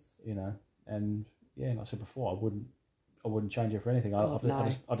is. And like I said before, I wouldn't I wouldn't change her for anything. God, no.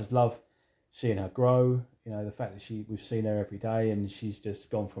 I just love seeing her grow. You know, the fact that we've seen her every day, and she's just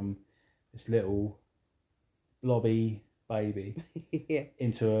gone from this little blobby baby Yeah.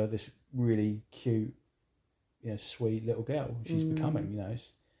 into this really cute, you know, sweet little girl. She's becoming, you know,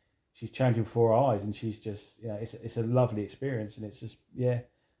 she's changing before our eyes, and she's just, you know, it's a lovely experience, and it's just, yeah,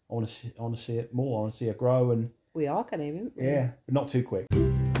 I want to see it more. I want to see her grow, and We are going to, aren't we? yeah, but not too quick.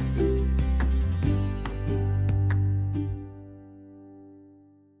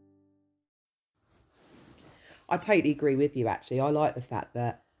 I totally agree with you, actually. I like the fact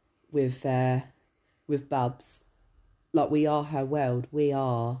that with Bubs, like, we are her world. We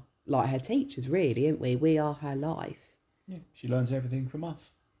are like her teachers, really, aren't we? We are her life. Yeah, she learns everything from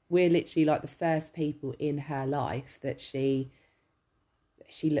us. We're literally like the first people in her life that she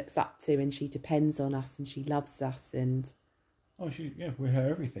looks up to, and she depends on us, and she loves us, and we're her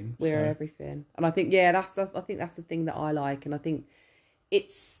everything. We're her everything. And I think, yeah, I think that's the thing that I like, and I think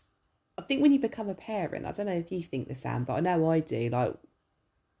when you become a parent, I don't know if you think this, Anne, but I know I do. Like,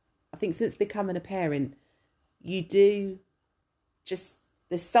 I think since becoming a parent, you do just,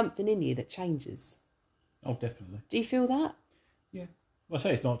 there's something in you that changes. Oh, definitely. Do you feel that? Yeah. Well, I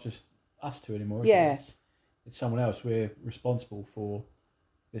say it's not just us two anymore. Yeah. It's someone else. We're responsible for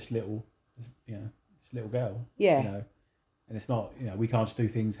this little girl. Yeah. You know, and it's not, you know, we can't just do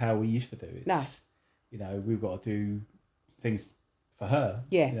things how we used to do. It's, no. You know, we've got to do things for her.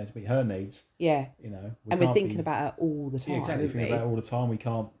 Yeah. You know, to meet her needs. Yeah. You know. We're thinking about her all the time. Yeah, exactly. Thinking about her all the time. We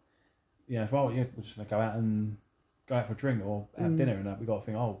can't, you know, we're just going to go out for a drink or have dinner, and we've got to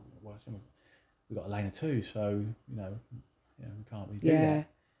think, we've got Elena too, so, you know, we can't really do that,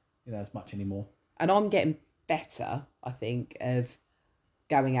 you know, as much anymore. And I'm getting better, I think, of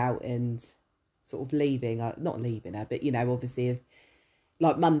going out and sort of not leaving her, but, you know, obviously,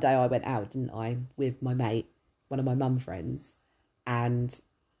 like Monday I went out, didn't I, with my mate, one of my mum friends, and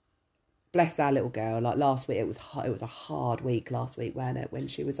bless our little girl, like last week, it was a hard week last week, wasn't it, when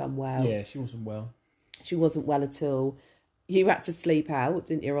she was unwell. Yeah, she wasn't well. She wasn't well at all. You had to sleep out,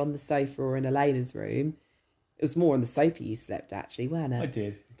 didn't you, on the sofa or in Elena's room? It was more on the sofa you slept, actually, weren't it? I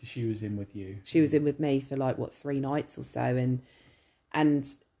did, because she was in with you. She was in with me for 3 nights or so, and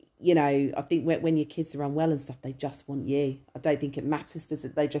you know, I think when your kids are unwell and stuff, they just want you. I don't think it matters, does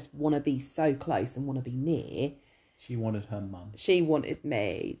it? They just want to be so close and want to be near. She wanted her mum. She wanted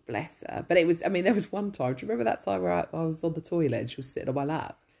me, bless her. But it was, I mean, there was one time, do you remember that time where I was on the toilet and she was sitting on my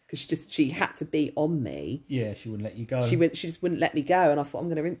lap? Because she had to be on me. Yeah, she wouldn't let you go. She just wouldn't let me go, and I thought, I'm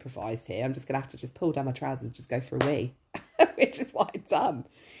going to improvise here. I'm just going to have to just pull down my trousers and just go for a wee, which is what I'd done.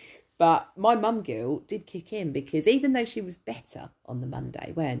 But my mum guilt did kick in, because even though she was better on the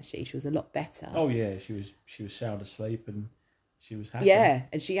Monday, weren't she? She was a lot better. Oh yeah, she was sound asleep and she was happy. Yeah,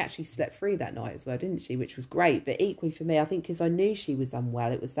 and she actually slept through that night as well, didn't she? Which was great. But equally for me, I think because I knew she was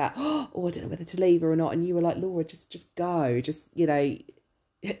unwell, it was that, oh, I don't know whether to leave her or not. And you were like, Laura, just go. Just, you know,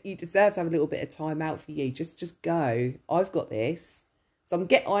 you deserve to have a little bit of time out for you. Just go. I've got this. So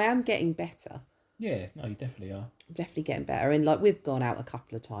I am getting better. Yeah, no, you definitely are. Definitely getting better. And we've gone out a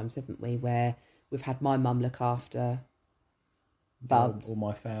couple of times, haven't we, where we've had my mum look after Bubs. Or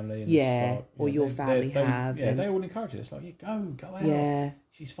my family. And your family has. Yeah, they all encourage us. Like, go out. Yeah.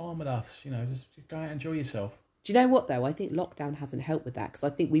 She's fine with us. You know, just go out and enjoy yourself. Do you know what, though? I think lockdown hasn't helped with that, because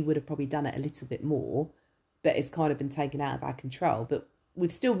I think we would have probably done it a little bit more, but it's kind of been taken out of our control. But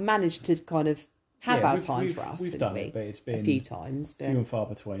we've still managed to kind of have our time for us. We've done it, but it's been a few times. Few and far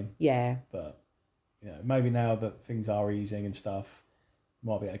between. Yeah. But, you know, maybe now that things are easing and stuff,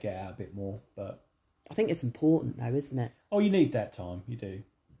 might be able to get out a bit more. But I think it's important, though, isn't it? Oh, you need that time. You do.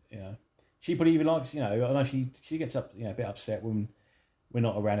 You know, she probably even likes, you know, I know she gets up, you know, a bit upset when we're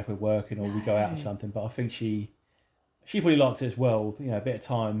not around if we're working or we go out or something. But I think she probably likes it as well. You know, a bit of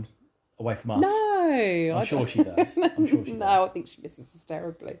time away from us. No, I'm sure she does. No, I think she misses us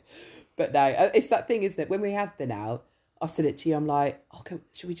terribly. But no, it's that thing, isn't it? When we have been out, I said it to you. I'm like, okay,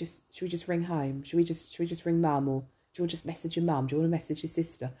 should we just ring home? Should we just ring mum, or do you want to just message your mum? Do you want to message your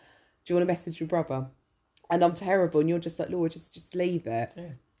sister? Do you want to message your brother? And I'm terrible, and you're just like, Laura, just leave it.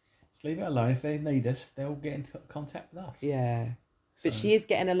 Yeah, just leave it alone. If they need us, they'll get in contact with us. Yeah, but she is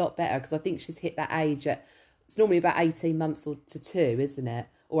getting a lot better, because I think she's hit that age it's normally about 18 months or to 2, isn't it?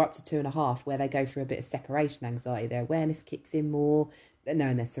 Or up to 2.5, where they go through a bit of separation anxiety. Their awareness kicks in more. They're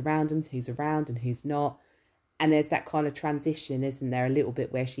knowing their surroundings, who's around and who's not. And there's that kind of transition, isn't there, a little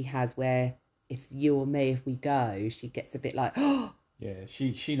bit where if you or me, if we go, she gets a bit like, oh. Yeah,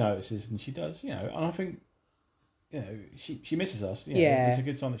 she notices, and she does, you know, and I think, you know, she misses us. You know, yeah. It's a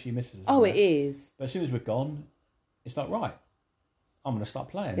good sign that she misses us. Oh, it is. But as soon as we're gone, it's like, right, I'm going to start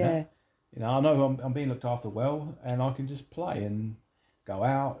playing. Yeah. You know, I know I'm being looked after well, and I can just play and go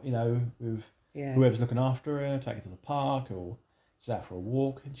out, you know, with whoever's looking after her, take her to the park or just out for a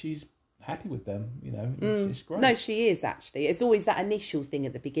walk, and she's happy with them, you know. It's great. No, she is actually. It's always that initial thing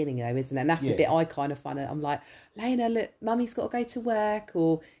at the beginning, though, isn't it? And that's the bit I kind of find. I'm like, Lena, look, Mummy's got to go to work,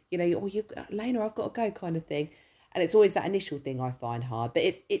 or you know, or you, Lena, I've got to go, kind of thing. And it's always that initial thing I find hard. But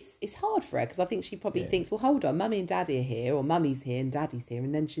it's hard for her because I think she probably thinks, well, hold on, Mummy and Daddy are here, or Mummy's here and Daddy's here,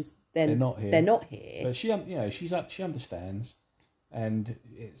 and then they're not here. They're not here. But she, you know, she understands, and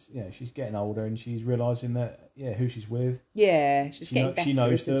it's, you know, she's getting older and she's realising that who she's with. Yeah, she's getting better. She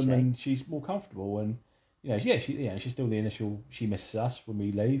knows them and she's more comfortable. And you know, she's still the initial. She misses us when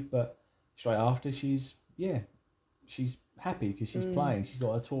we leave, but straight after she's happy because she's playing. She's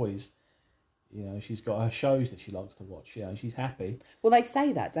got her toys. You know, she's got her shows that she likes to watch. You know, she's happy. Well, they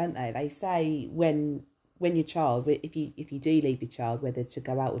say that, don't they? They say when your child, if you do leave your child, whether to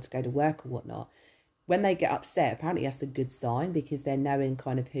go out or to go to work or whatnot, when they get upset, apparently that's a good sign because they're knowing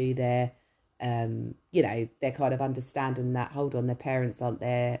kind of who they're, you know, they're kind of understanding that, hold on, their parents aren't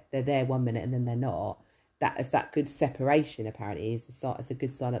there. They're there 1 minute and then they're not. That good separation apparently is a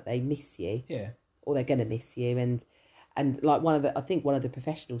good sign that they miss you. Yeah. Or they're going to miss you. And like I think one of the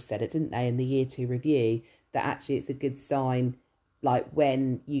professionals said it, didn't they, in the year 2 review, that actually it's a good sign, like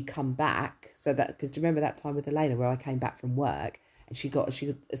when you come back. So that, because do you remember that time with Elena where I came back from work and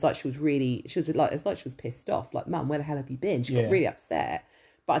it's like she was pissed off, like, Mum, where the hell have you been? She got really upset.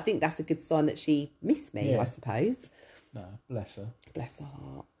 But I think that's a good sign that she missed me, I suppose. No, bless her. Bless her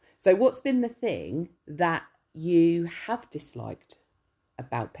heart. So what's been the thing that you have disliked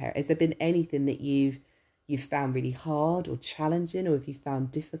about parents? Has there been anything that you've found really hard or challenging, or have you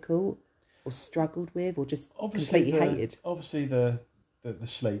found difficult or struggled with, or just completely hated? Obviously the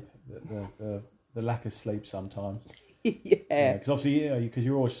sleep, the lack of sleep sometimes. Yeah. Because obviously, you know, because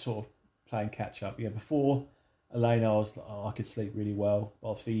you're always sort of playing catch up. Yeah, before Elena, I was like, I could sleep really well. But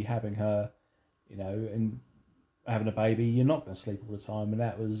obviously, having her, you know, and having a baby, you're not going to sleep all the time, and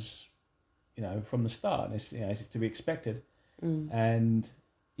that was, you know, from the start. And it's, you know, it's to be expected. And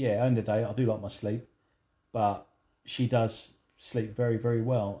yeah, at the end of the day, I do like my sleep. But she does sleep very, very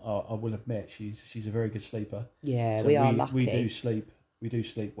well. I will admit she's a very good sleeper. Yeah, so we are lucky. We do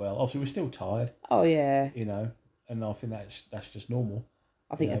sleep well. Obviously, we're still tired. Oh yeah. You know, and I think that's just normal.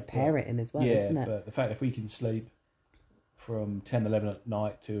 I think it's parenting as well, isn't it? But the fact if we can sleep from 10, 11 at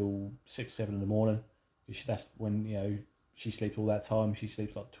night till 6, 7 in the morning, that's when, you know, she sleeps all that time. She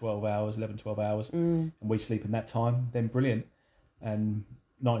sleeps like 12 hours, 11, 12 hours, and we sleep in that time. Then brilliant. And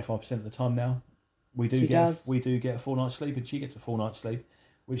 95% of the time now, we do get a full night's sleep, and she gets a full night's sleep,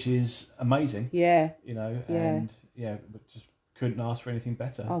 which is amazing. Yeah. You know, and but just couldn't ask for anything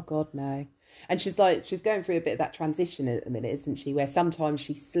better. Oh God, no. And she's going through a bit of that transition at the minute, isn't she? Where sometimes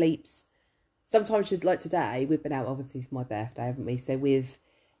she sleeps, sometimes she's like today. We've been out obviously for my birthday, haven't we? So we've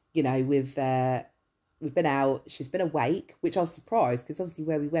been out. She's been awake, which I was surprised because obviously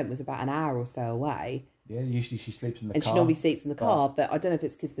where we went was about an hour or so away. Yeah, usually she sleeps in the car. And she normally sleeps in the car, but I don't know if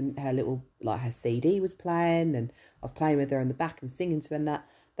it's because her little, like, her CD was playing and I was playing with her in the back and singing to her, and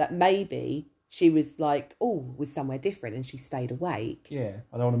that maybe she was like, oh, we're somewhere different, and she stayed awake. Yeah,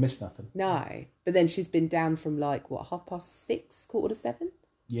 I don't want to miss nothing. No. But then she's been down from like, what, 6:30, 6:45?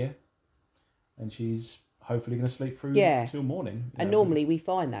 Yeah. And she's hopefully going to sleep through till morning. And normally we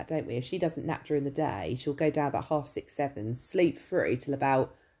find that, don't we? If she doesn't nap during the day, she'll go down about 6:30, 7, sleep through till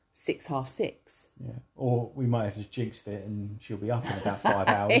about 6, 6:30. Yeah. Or we might have just jinxed it and she'll be up in about 5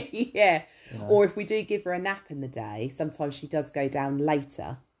 hours. Yeah. You know? Or if we do give her a nap in the day, sometimes she does go down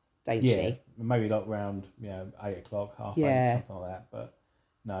later, don't she? Maybe like around 8 o'clock, 8:30, something like that. But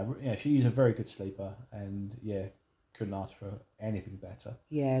no, she's a very good sleeper, and couldn't ask for anything better.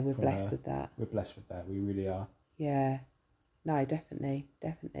 Yeah, we're blessed with that. We're blessed with that. We really are. Yeah. No, definitely.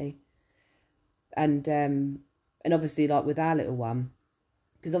 And obviously, like with our little one,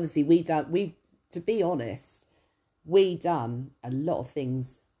 because obviously to be honest, we done a lot of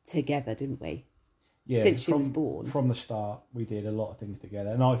things together, didn't we? Yeah, since she was born. From the start, we did a lot of things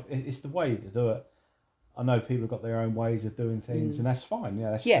together, and it's the way to do it. I know people have got their own ways of doing things, and that's fine.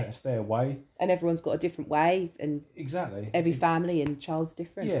 That's their way. And everyone's got a different way, and exactly every family and child's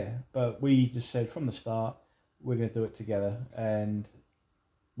different. Yeah, but we just said from the start we're going to do it together, and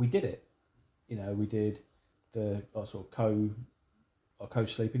we did it. You know, we did the sort of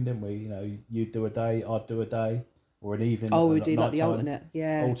co-sleeping, didn't we? You know, you'd do a day, I'd do a day, or an evening. Oh, we do like the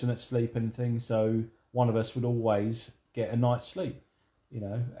alternate sleep and things. So one of us would always get a night's sleep, you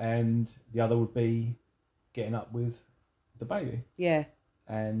know, and the other would be getting up with the baby. Yeah.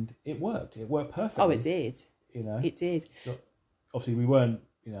 And it worked. It worked perfectly. Oh, it did. You know, it did. So obviously, we weren't,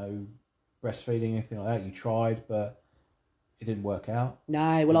 you know, breastfeeding, anything like that. You tried, but it didn't work out.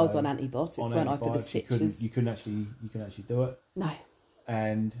 No, well, I was on antibiotics, weren't I, for the stitches? You couldn't actually do it. No.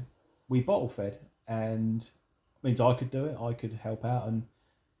 And we bottle fed, and it means I could do it. I could help out and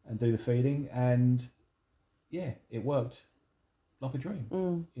do the feeding, and yeah, it worked like a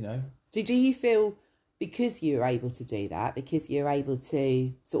dream. You know. Do you feel, because you were able to do that, because you're able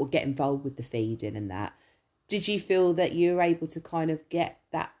to sort of get involved with the feeding and that, did you feel that you were able to kind of get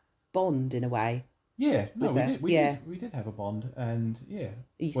that bond in a way? Yeah, no, we did have a bond, and yeah.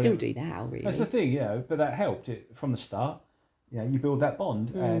 You still do now, really. That's the thing, you know, but that helped it from the start. You know, you build that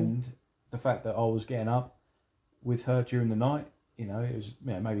bond, and the fact that I was getting up with her during the night, you know, it was,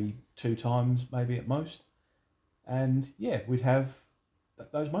 you know, maybe 2 times, maybe at most. And yeah, we'd have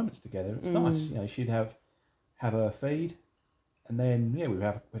those moments together. It's nice, you know. She'd have her feed, and then yeah, we'd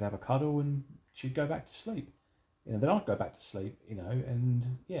have a cuddle, and she'd go back to sleep. You know, then I'd go back to sleep. You know, and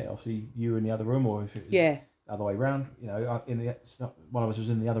yeah, obviously you were in the other room, or if it was the other way around, you know, one of us was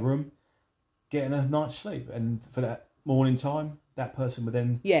in the other room, getting a night's sleep, and for that morning time, that person would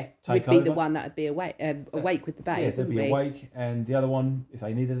then take would be over. the one that would be awake with the babe. Yeah, they'd be awake, and the other one, if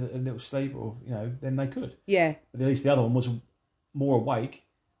they needed a little sleep, or you know, then they could. Yeah. But at least the other one was more awake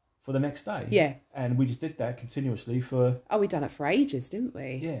for the next day. Yeah. And we just did that continuously for... Oh, we done it for ages, didn't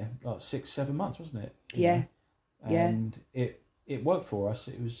we? Yeah, like 6-7 months, wasn't it? Yeah. And it worked for us.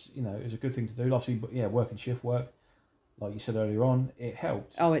 It was, you know, it was a good thing to do. Obviously, yeah, working shift work, like you said earlier on, it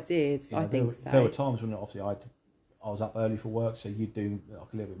helped. Oh, it did. You know, I think so. There were times when obviously I was up early for work, so you'd do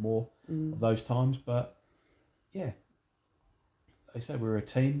like a little bit more of those times. But yeah, like I said, we were a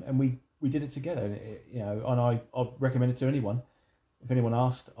team, and we did it together. You know, and I'd recommend it to anyone. If anyone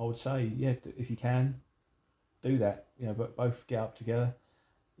asked, I would say, yeah, if you can, do that. You know, but both get up together.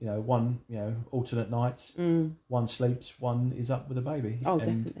 You know, one, you know, alternate nights. One sleeps, one is up with a baby. Oh,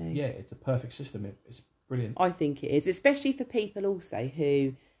 and definitely. Yeah, it's a perfect system. It's brilliant. I think it is, especially for people also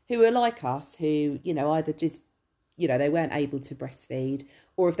who are like us, who, you know, either just, you know, they weren't able to breastfeed,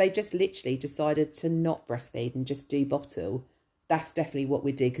 or if they just literally decided to not breastfeed and just do bottle. That's definitely what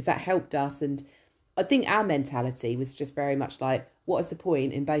we do, because that helped us. And I think our mentality was just very much like, what is the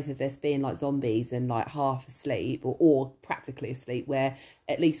point in both of us being like zombies and like half asleep or practically asleep, where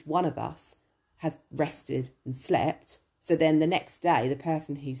at least one of us has rested and slept. So then the next day, the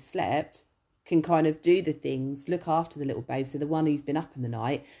person who slept can kind of do the things, look after the little baby. So the one who's been up in the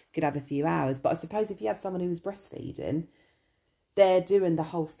night could have a few hours. But I suppose if you had someone who was breastfeeding, they're doing the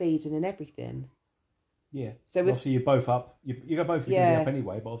whole feeding and everything. Yeah. So obviously you're both up. You're both going to be up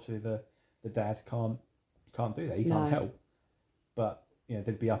anyway. But obviously the dad can't do that. He can't help. But you know,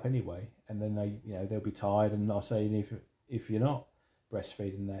 they'd be up anyway, and then they'll be tired. And I'll say, if you're not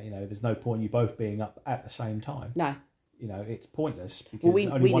breastfeeding, that, you know, there's no point you both being up at the same time. No. You know, it's pointless, because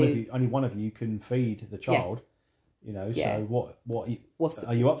only one of you can feed the child. You know, so what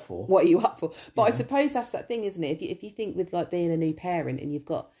are you up for? What are you up for? But I suppose that's that thing, isn't it? If you think with like being a new parent and you've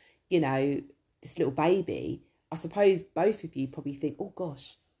got, you know, this little baby, I suppose both of you probably think, oh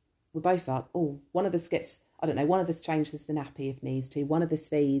gosh, we're both up. Oh, one of us gets, I don't know, one of us changes the nappy if needs to. One of us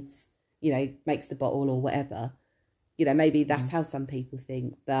feeds, you know, makes the bottle or whatever. You know, maybe that's how some people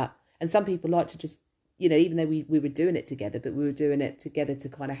think. And some people like to just, you know, even though we were doing it together, but we were doing it together to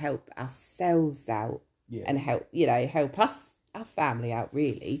kind of help ourselves out and help us, our family out,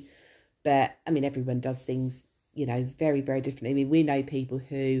 really. But I mean, everyone does things, you know, very, very differently. I mean, we know people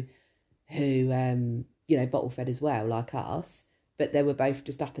who you know, bottle fed as well, like us, but they were both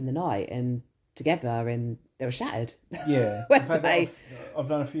just up in the night and together, and they were shattered. Yeah. In fact, I've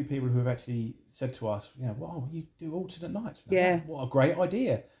done a few people who have actually said to us, you know, wow, you do alternate nights. Like, what a great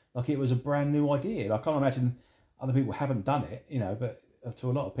idea. Like, it was a brand new idea. Like, I can't imagine other people haven't done it, you know, but to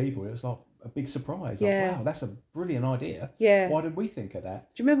a lot of people, it was like a big surprise. Like, wow, that's a brilliant idea. Yeah. Why did we think of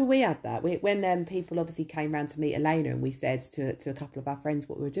that? Do you remember we had that? When people obviously came round to meet Elena, and we said to a couple of our friends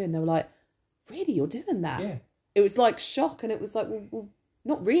what we were doing, they were like, really, you're doing that? Yeah. It was like shock, and it was like, well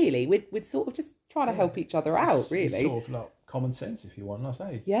not really. We'd sort of just try to help each other out, really. It's sort of like common sense, if you want. Like I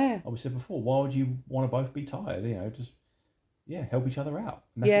say, like we said before, why would you want to both be tired? You know, just help each other out.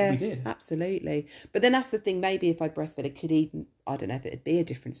 And that's what we did. Absolutely. But then that's the thing. Maybe if I breastfed, it could even, I don't know if it'd be a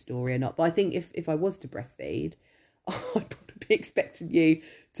different story or not. But I think if I was to breastfeed, I'd probably be expecting you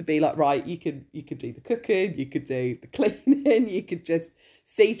to be like, right, you could do the cooking, you could do the cleaning, you could just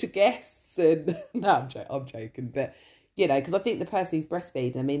see to guests, and no, I'm joking, but. You know, because I think the person who's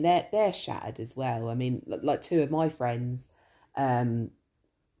breastfeeding, I mean, they're shattered as well. I mean, like 2 of my friends, you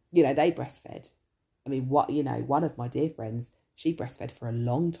know, they breastfed. I mean, one of my dear friends, she breastfed for a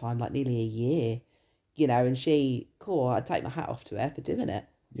long time, like nearly a year, you know, and I'd take my hat off to her for doing it.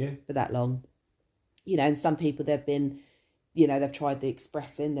 for that long. You know, and some people they've been, they've tried the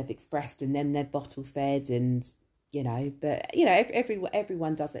expressing, they've expressed and then they've bottle fed and, but,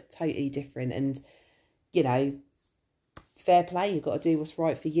 everyone does it totally different. And, fair play, you've got to do what's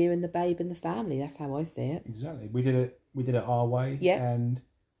right for you and the babe and the family. That's how I see it. Exactly. We did it our way. Yeah. And,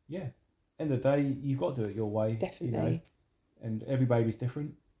 end of the day, you've got to do it your way. Definitely. And every baby's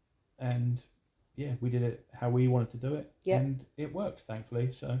different. And, we did it how we wanted to do it. Yeah. And it worked,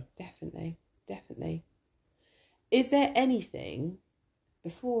 thankfully. So Definitely. Is there anything,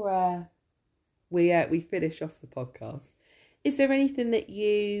 before we finish off the podcast, is there anything that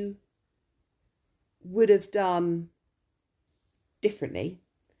you would have done differently,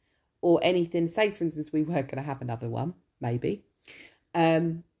 or anything, say for instance we were going to have another one, maybe,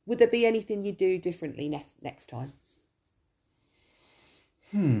 would there be anything you do differently next time?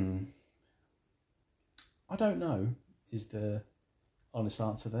 I don't know is the honest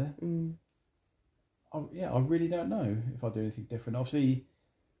answer there. I really don't know if I'd do anything different. Obviously,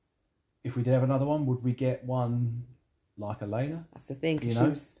 if we did have another one, would we get one like Elena? That's the thing,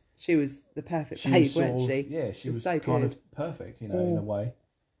 because she was the perfect babe, wasn't she? Yeah, she was so kind good. of perfect, in a way.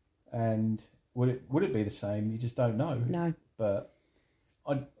 And would it be the same? You just don't know. No. But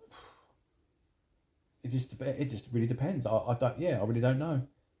it just really depends. I really don't know.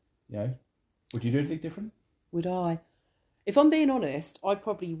 Would you do anything different? Would I? If I'm being honest, I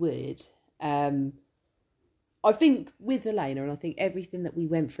probably would. I think with Elena, and I think everything that we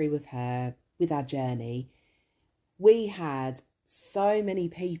went through with her, with our journey, we had so many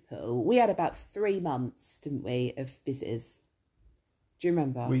people. We had about 3 months, didn't we, of visitors. Do you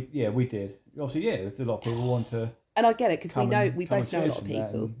remember? We did. Obviously, there's a lot of people want to. And I get it, because we both know a lot of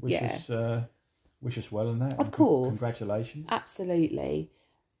people. Wish us well in that. Of course. Congratulations. Absolutely.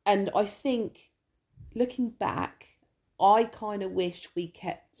 And I think, looking back, I kind of wish we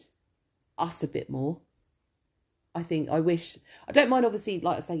kept us a bit more. I don't mind, obviously,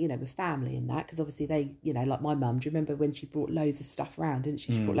 like I say, with family and that, because obviously they, like my mum, do you remember when she brought loads of stuff around, didn't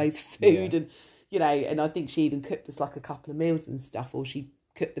she? She brought loads of food and, and I think she even cooked us like a couple of meals and stuff, or she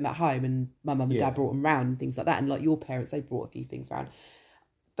cooked them at home and my mum and dad brought them round and things like that. And like your parents, they brought a few things round.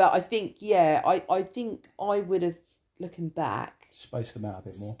 But I think, I think I would have, looking back, spaced them out a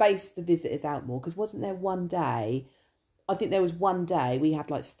bit more. Spaced the visitors out more, because wasn't there one day, I think there was one day we had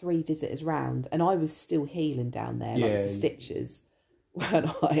like 3 visitors round and I was still healing down there, like the stitches.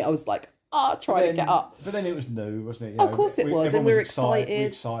 When I was like, trying to get up. But then it was new, wasn't it? Of course it was, and we were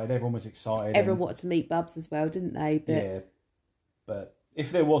excited. Everyone was excited. Everyone wanted to meet Bubs as well, didn't they? But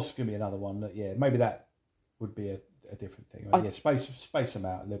if there was going to be another one, maybe that would be a different thing. Space them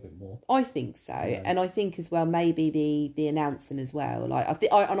out a little bit more. I think so, and I think as well maybe the announcing as well. Like I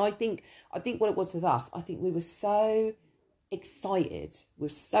think what it was with us, I think we were so excited. We were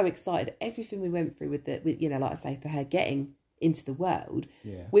so excited. Everything we went through with like I say, for her getting into the world,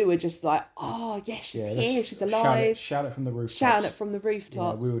 we were just like, yes, she's here, she's alive. Shout it from the rooftops. Shouting it from the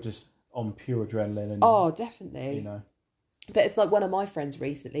rooftops. We were just on pure adrenaline. And, definitely. But it's like one of my friends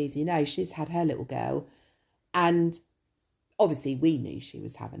recently, as she's had her little girl, and obviously we knew she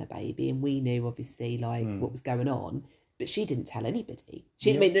was having a baby, and we knew obviously what was going on. But she didn't tell anybody.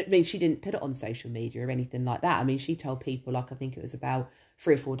 She didn't put it on social media or anything like that. I mean, she told people, like, I think it was about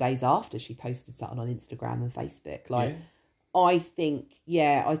 3 or 4 days after she posted something on Instagram and Facebook. I think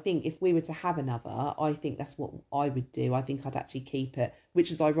if we were to have another, I think that's what I would do. I think I'd actually keep it,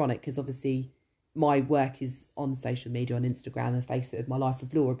 which is ironic because obviously my work is on social media, on Instagram and Facebook with My Life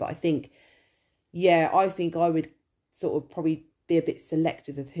with Laura. But I think I would sort of probably be a bit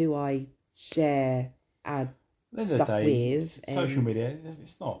selective of who I share our stuff with. Social media,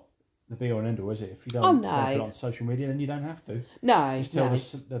 it's not the be all and end all, is it? If you don't put it on social media, then you don't have to. No, just tell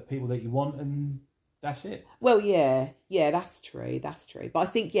the people that you want, and that's it. Well, yeah, that's true. But I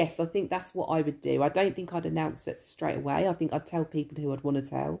think that's what I would do. I don't think I'd announce it straight away. I think I'd tell people who I'd want to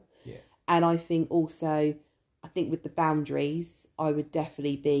tell. Yeah. And I think also, with the boundaries, I would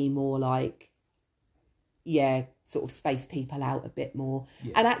definitely be more like, sort of space people out a bit more,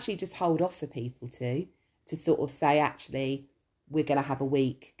 and actually just hold off for people to sort of say, actually, we're going to have a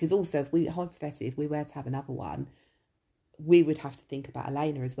week. Because also, if we were to have another one, we would have to think about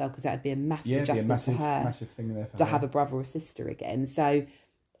Elena as well, because that would be a massive adjustment to her, massive thing there for to her. have a brother or sister again. So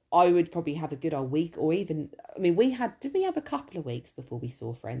I would probably have a good old week, or even, did we have a couple of weeks before we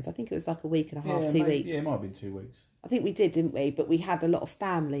saw friends? I think it was like a week and a half, 2 weeks. Yeah, it might have been 2 weeks. I think we did, didn't we? But we had a lot of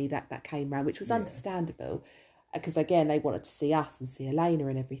family that came round, which was understandable, because again, they wanted to see us and see Elena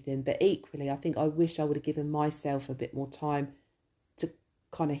and everything. But equally, I think I wish I would have given myself a bit more time to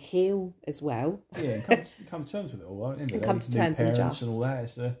kind of heal as well. Yeah, and come to terms with it all. Right? And come to terms and adjust. And all that.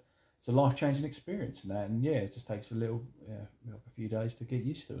 It's a life-changing experience and that. And yeah, it just takes a few days to get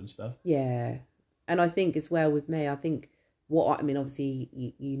used to and stuff. Yeah. And I think as well with me, I think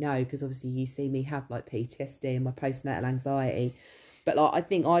obviously you know, because obviously you see me have like PTSD and my postnatal anxiety. But like, I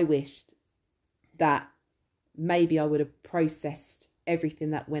think I wished that maybe I would have processed everything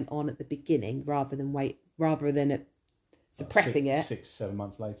that went on at the beginning rather than suppressing it. 6-7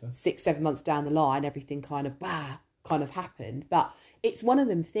 months later. 6-7 months down the line, everything kind of happened. But it's one of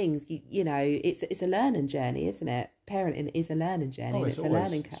them things, you know, it's a learning journey, isn't it? Parenting is a learning journey. Oh, it's a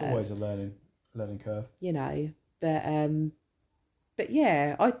learning curve. It's always a learning curve. You know, but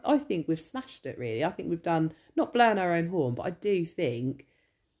yeah, I think we've smashed it, really. I think we've done, not blowing our own horn, but I do think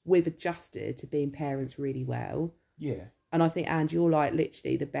we've adjusted to being parents really well. Yeah. And I think, and you're like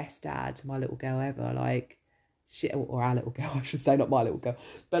literally the best dad to my little girl ever. Like, or our little girl, I should say, not my little girl.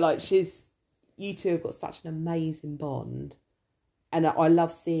 But like, you two have got such an amazing bond. And I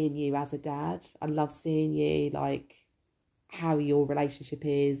love seeing you as a dad. I love seeing you, like, how your relationship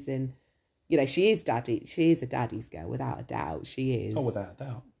is. And, you know, she is a daddy's girl, without a doubt. She is. Oh, without a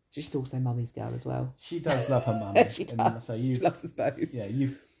doubt. She's also mummy's girl as well. She does love her mum. She does. She loves us both. Yeah,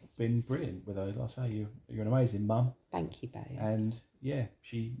 you've been brilliant with her. Like I say, you're an amazing mum. Thank you, babe. And yeah,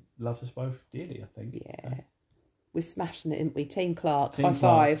 she loves us both dearly, I think. Yeah. We're smashing it, aren't we? Team Clark, Team high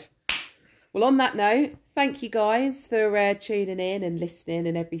five. Well, on that note, thank you guys for tuning in and listening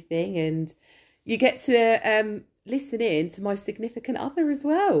and everything. And you get to listen in to my significant other as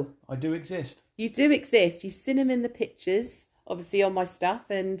well. I do exist. You do exist. You've seen him in the pictures, obviously on my stuff,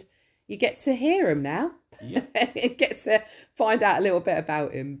 and you get to hear him now. Yeah. Get to find out a little bit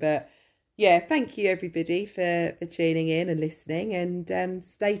about him. But yeah, thank you everybody for tuning in and listening, and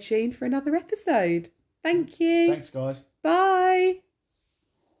stay tuned for another episode. Thank you. Thanks, guys. Bye.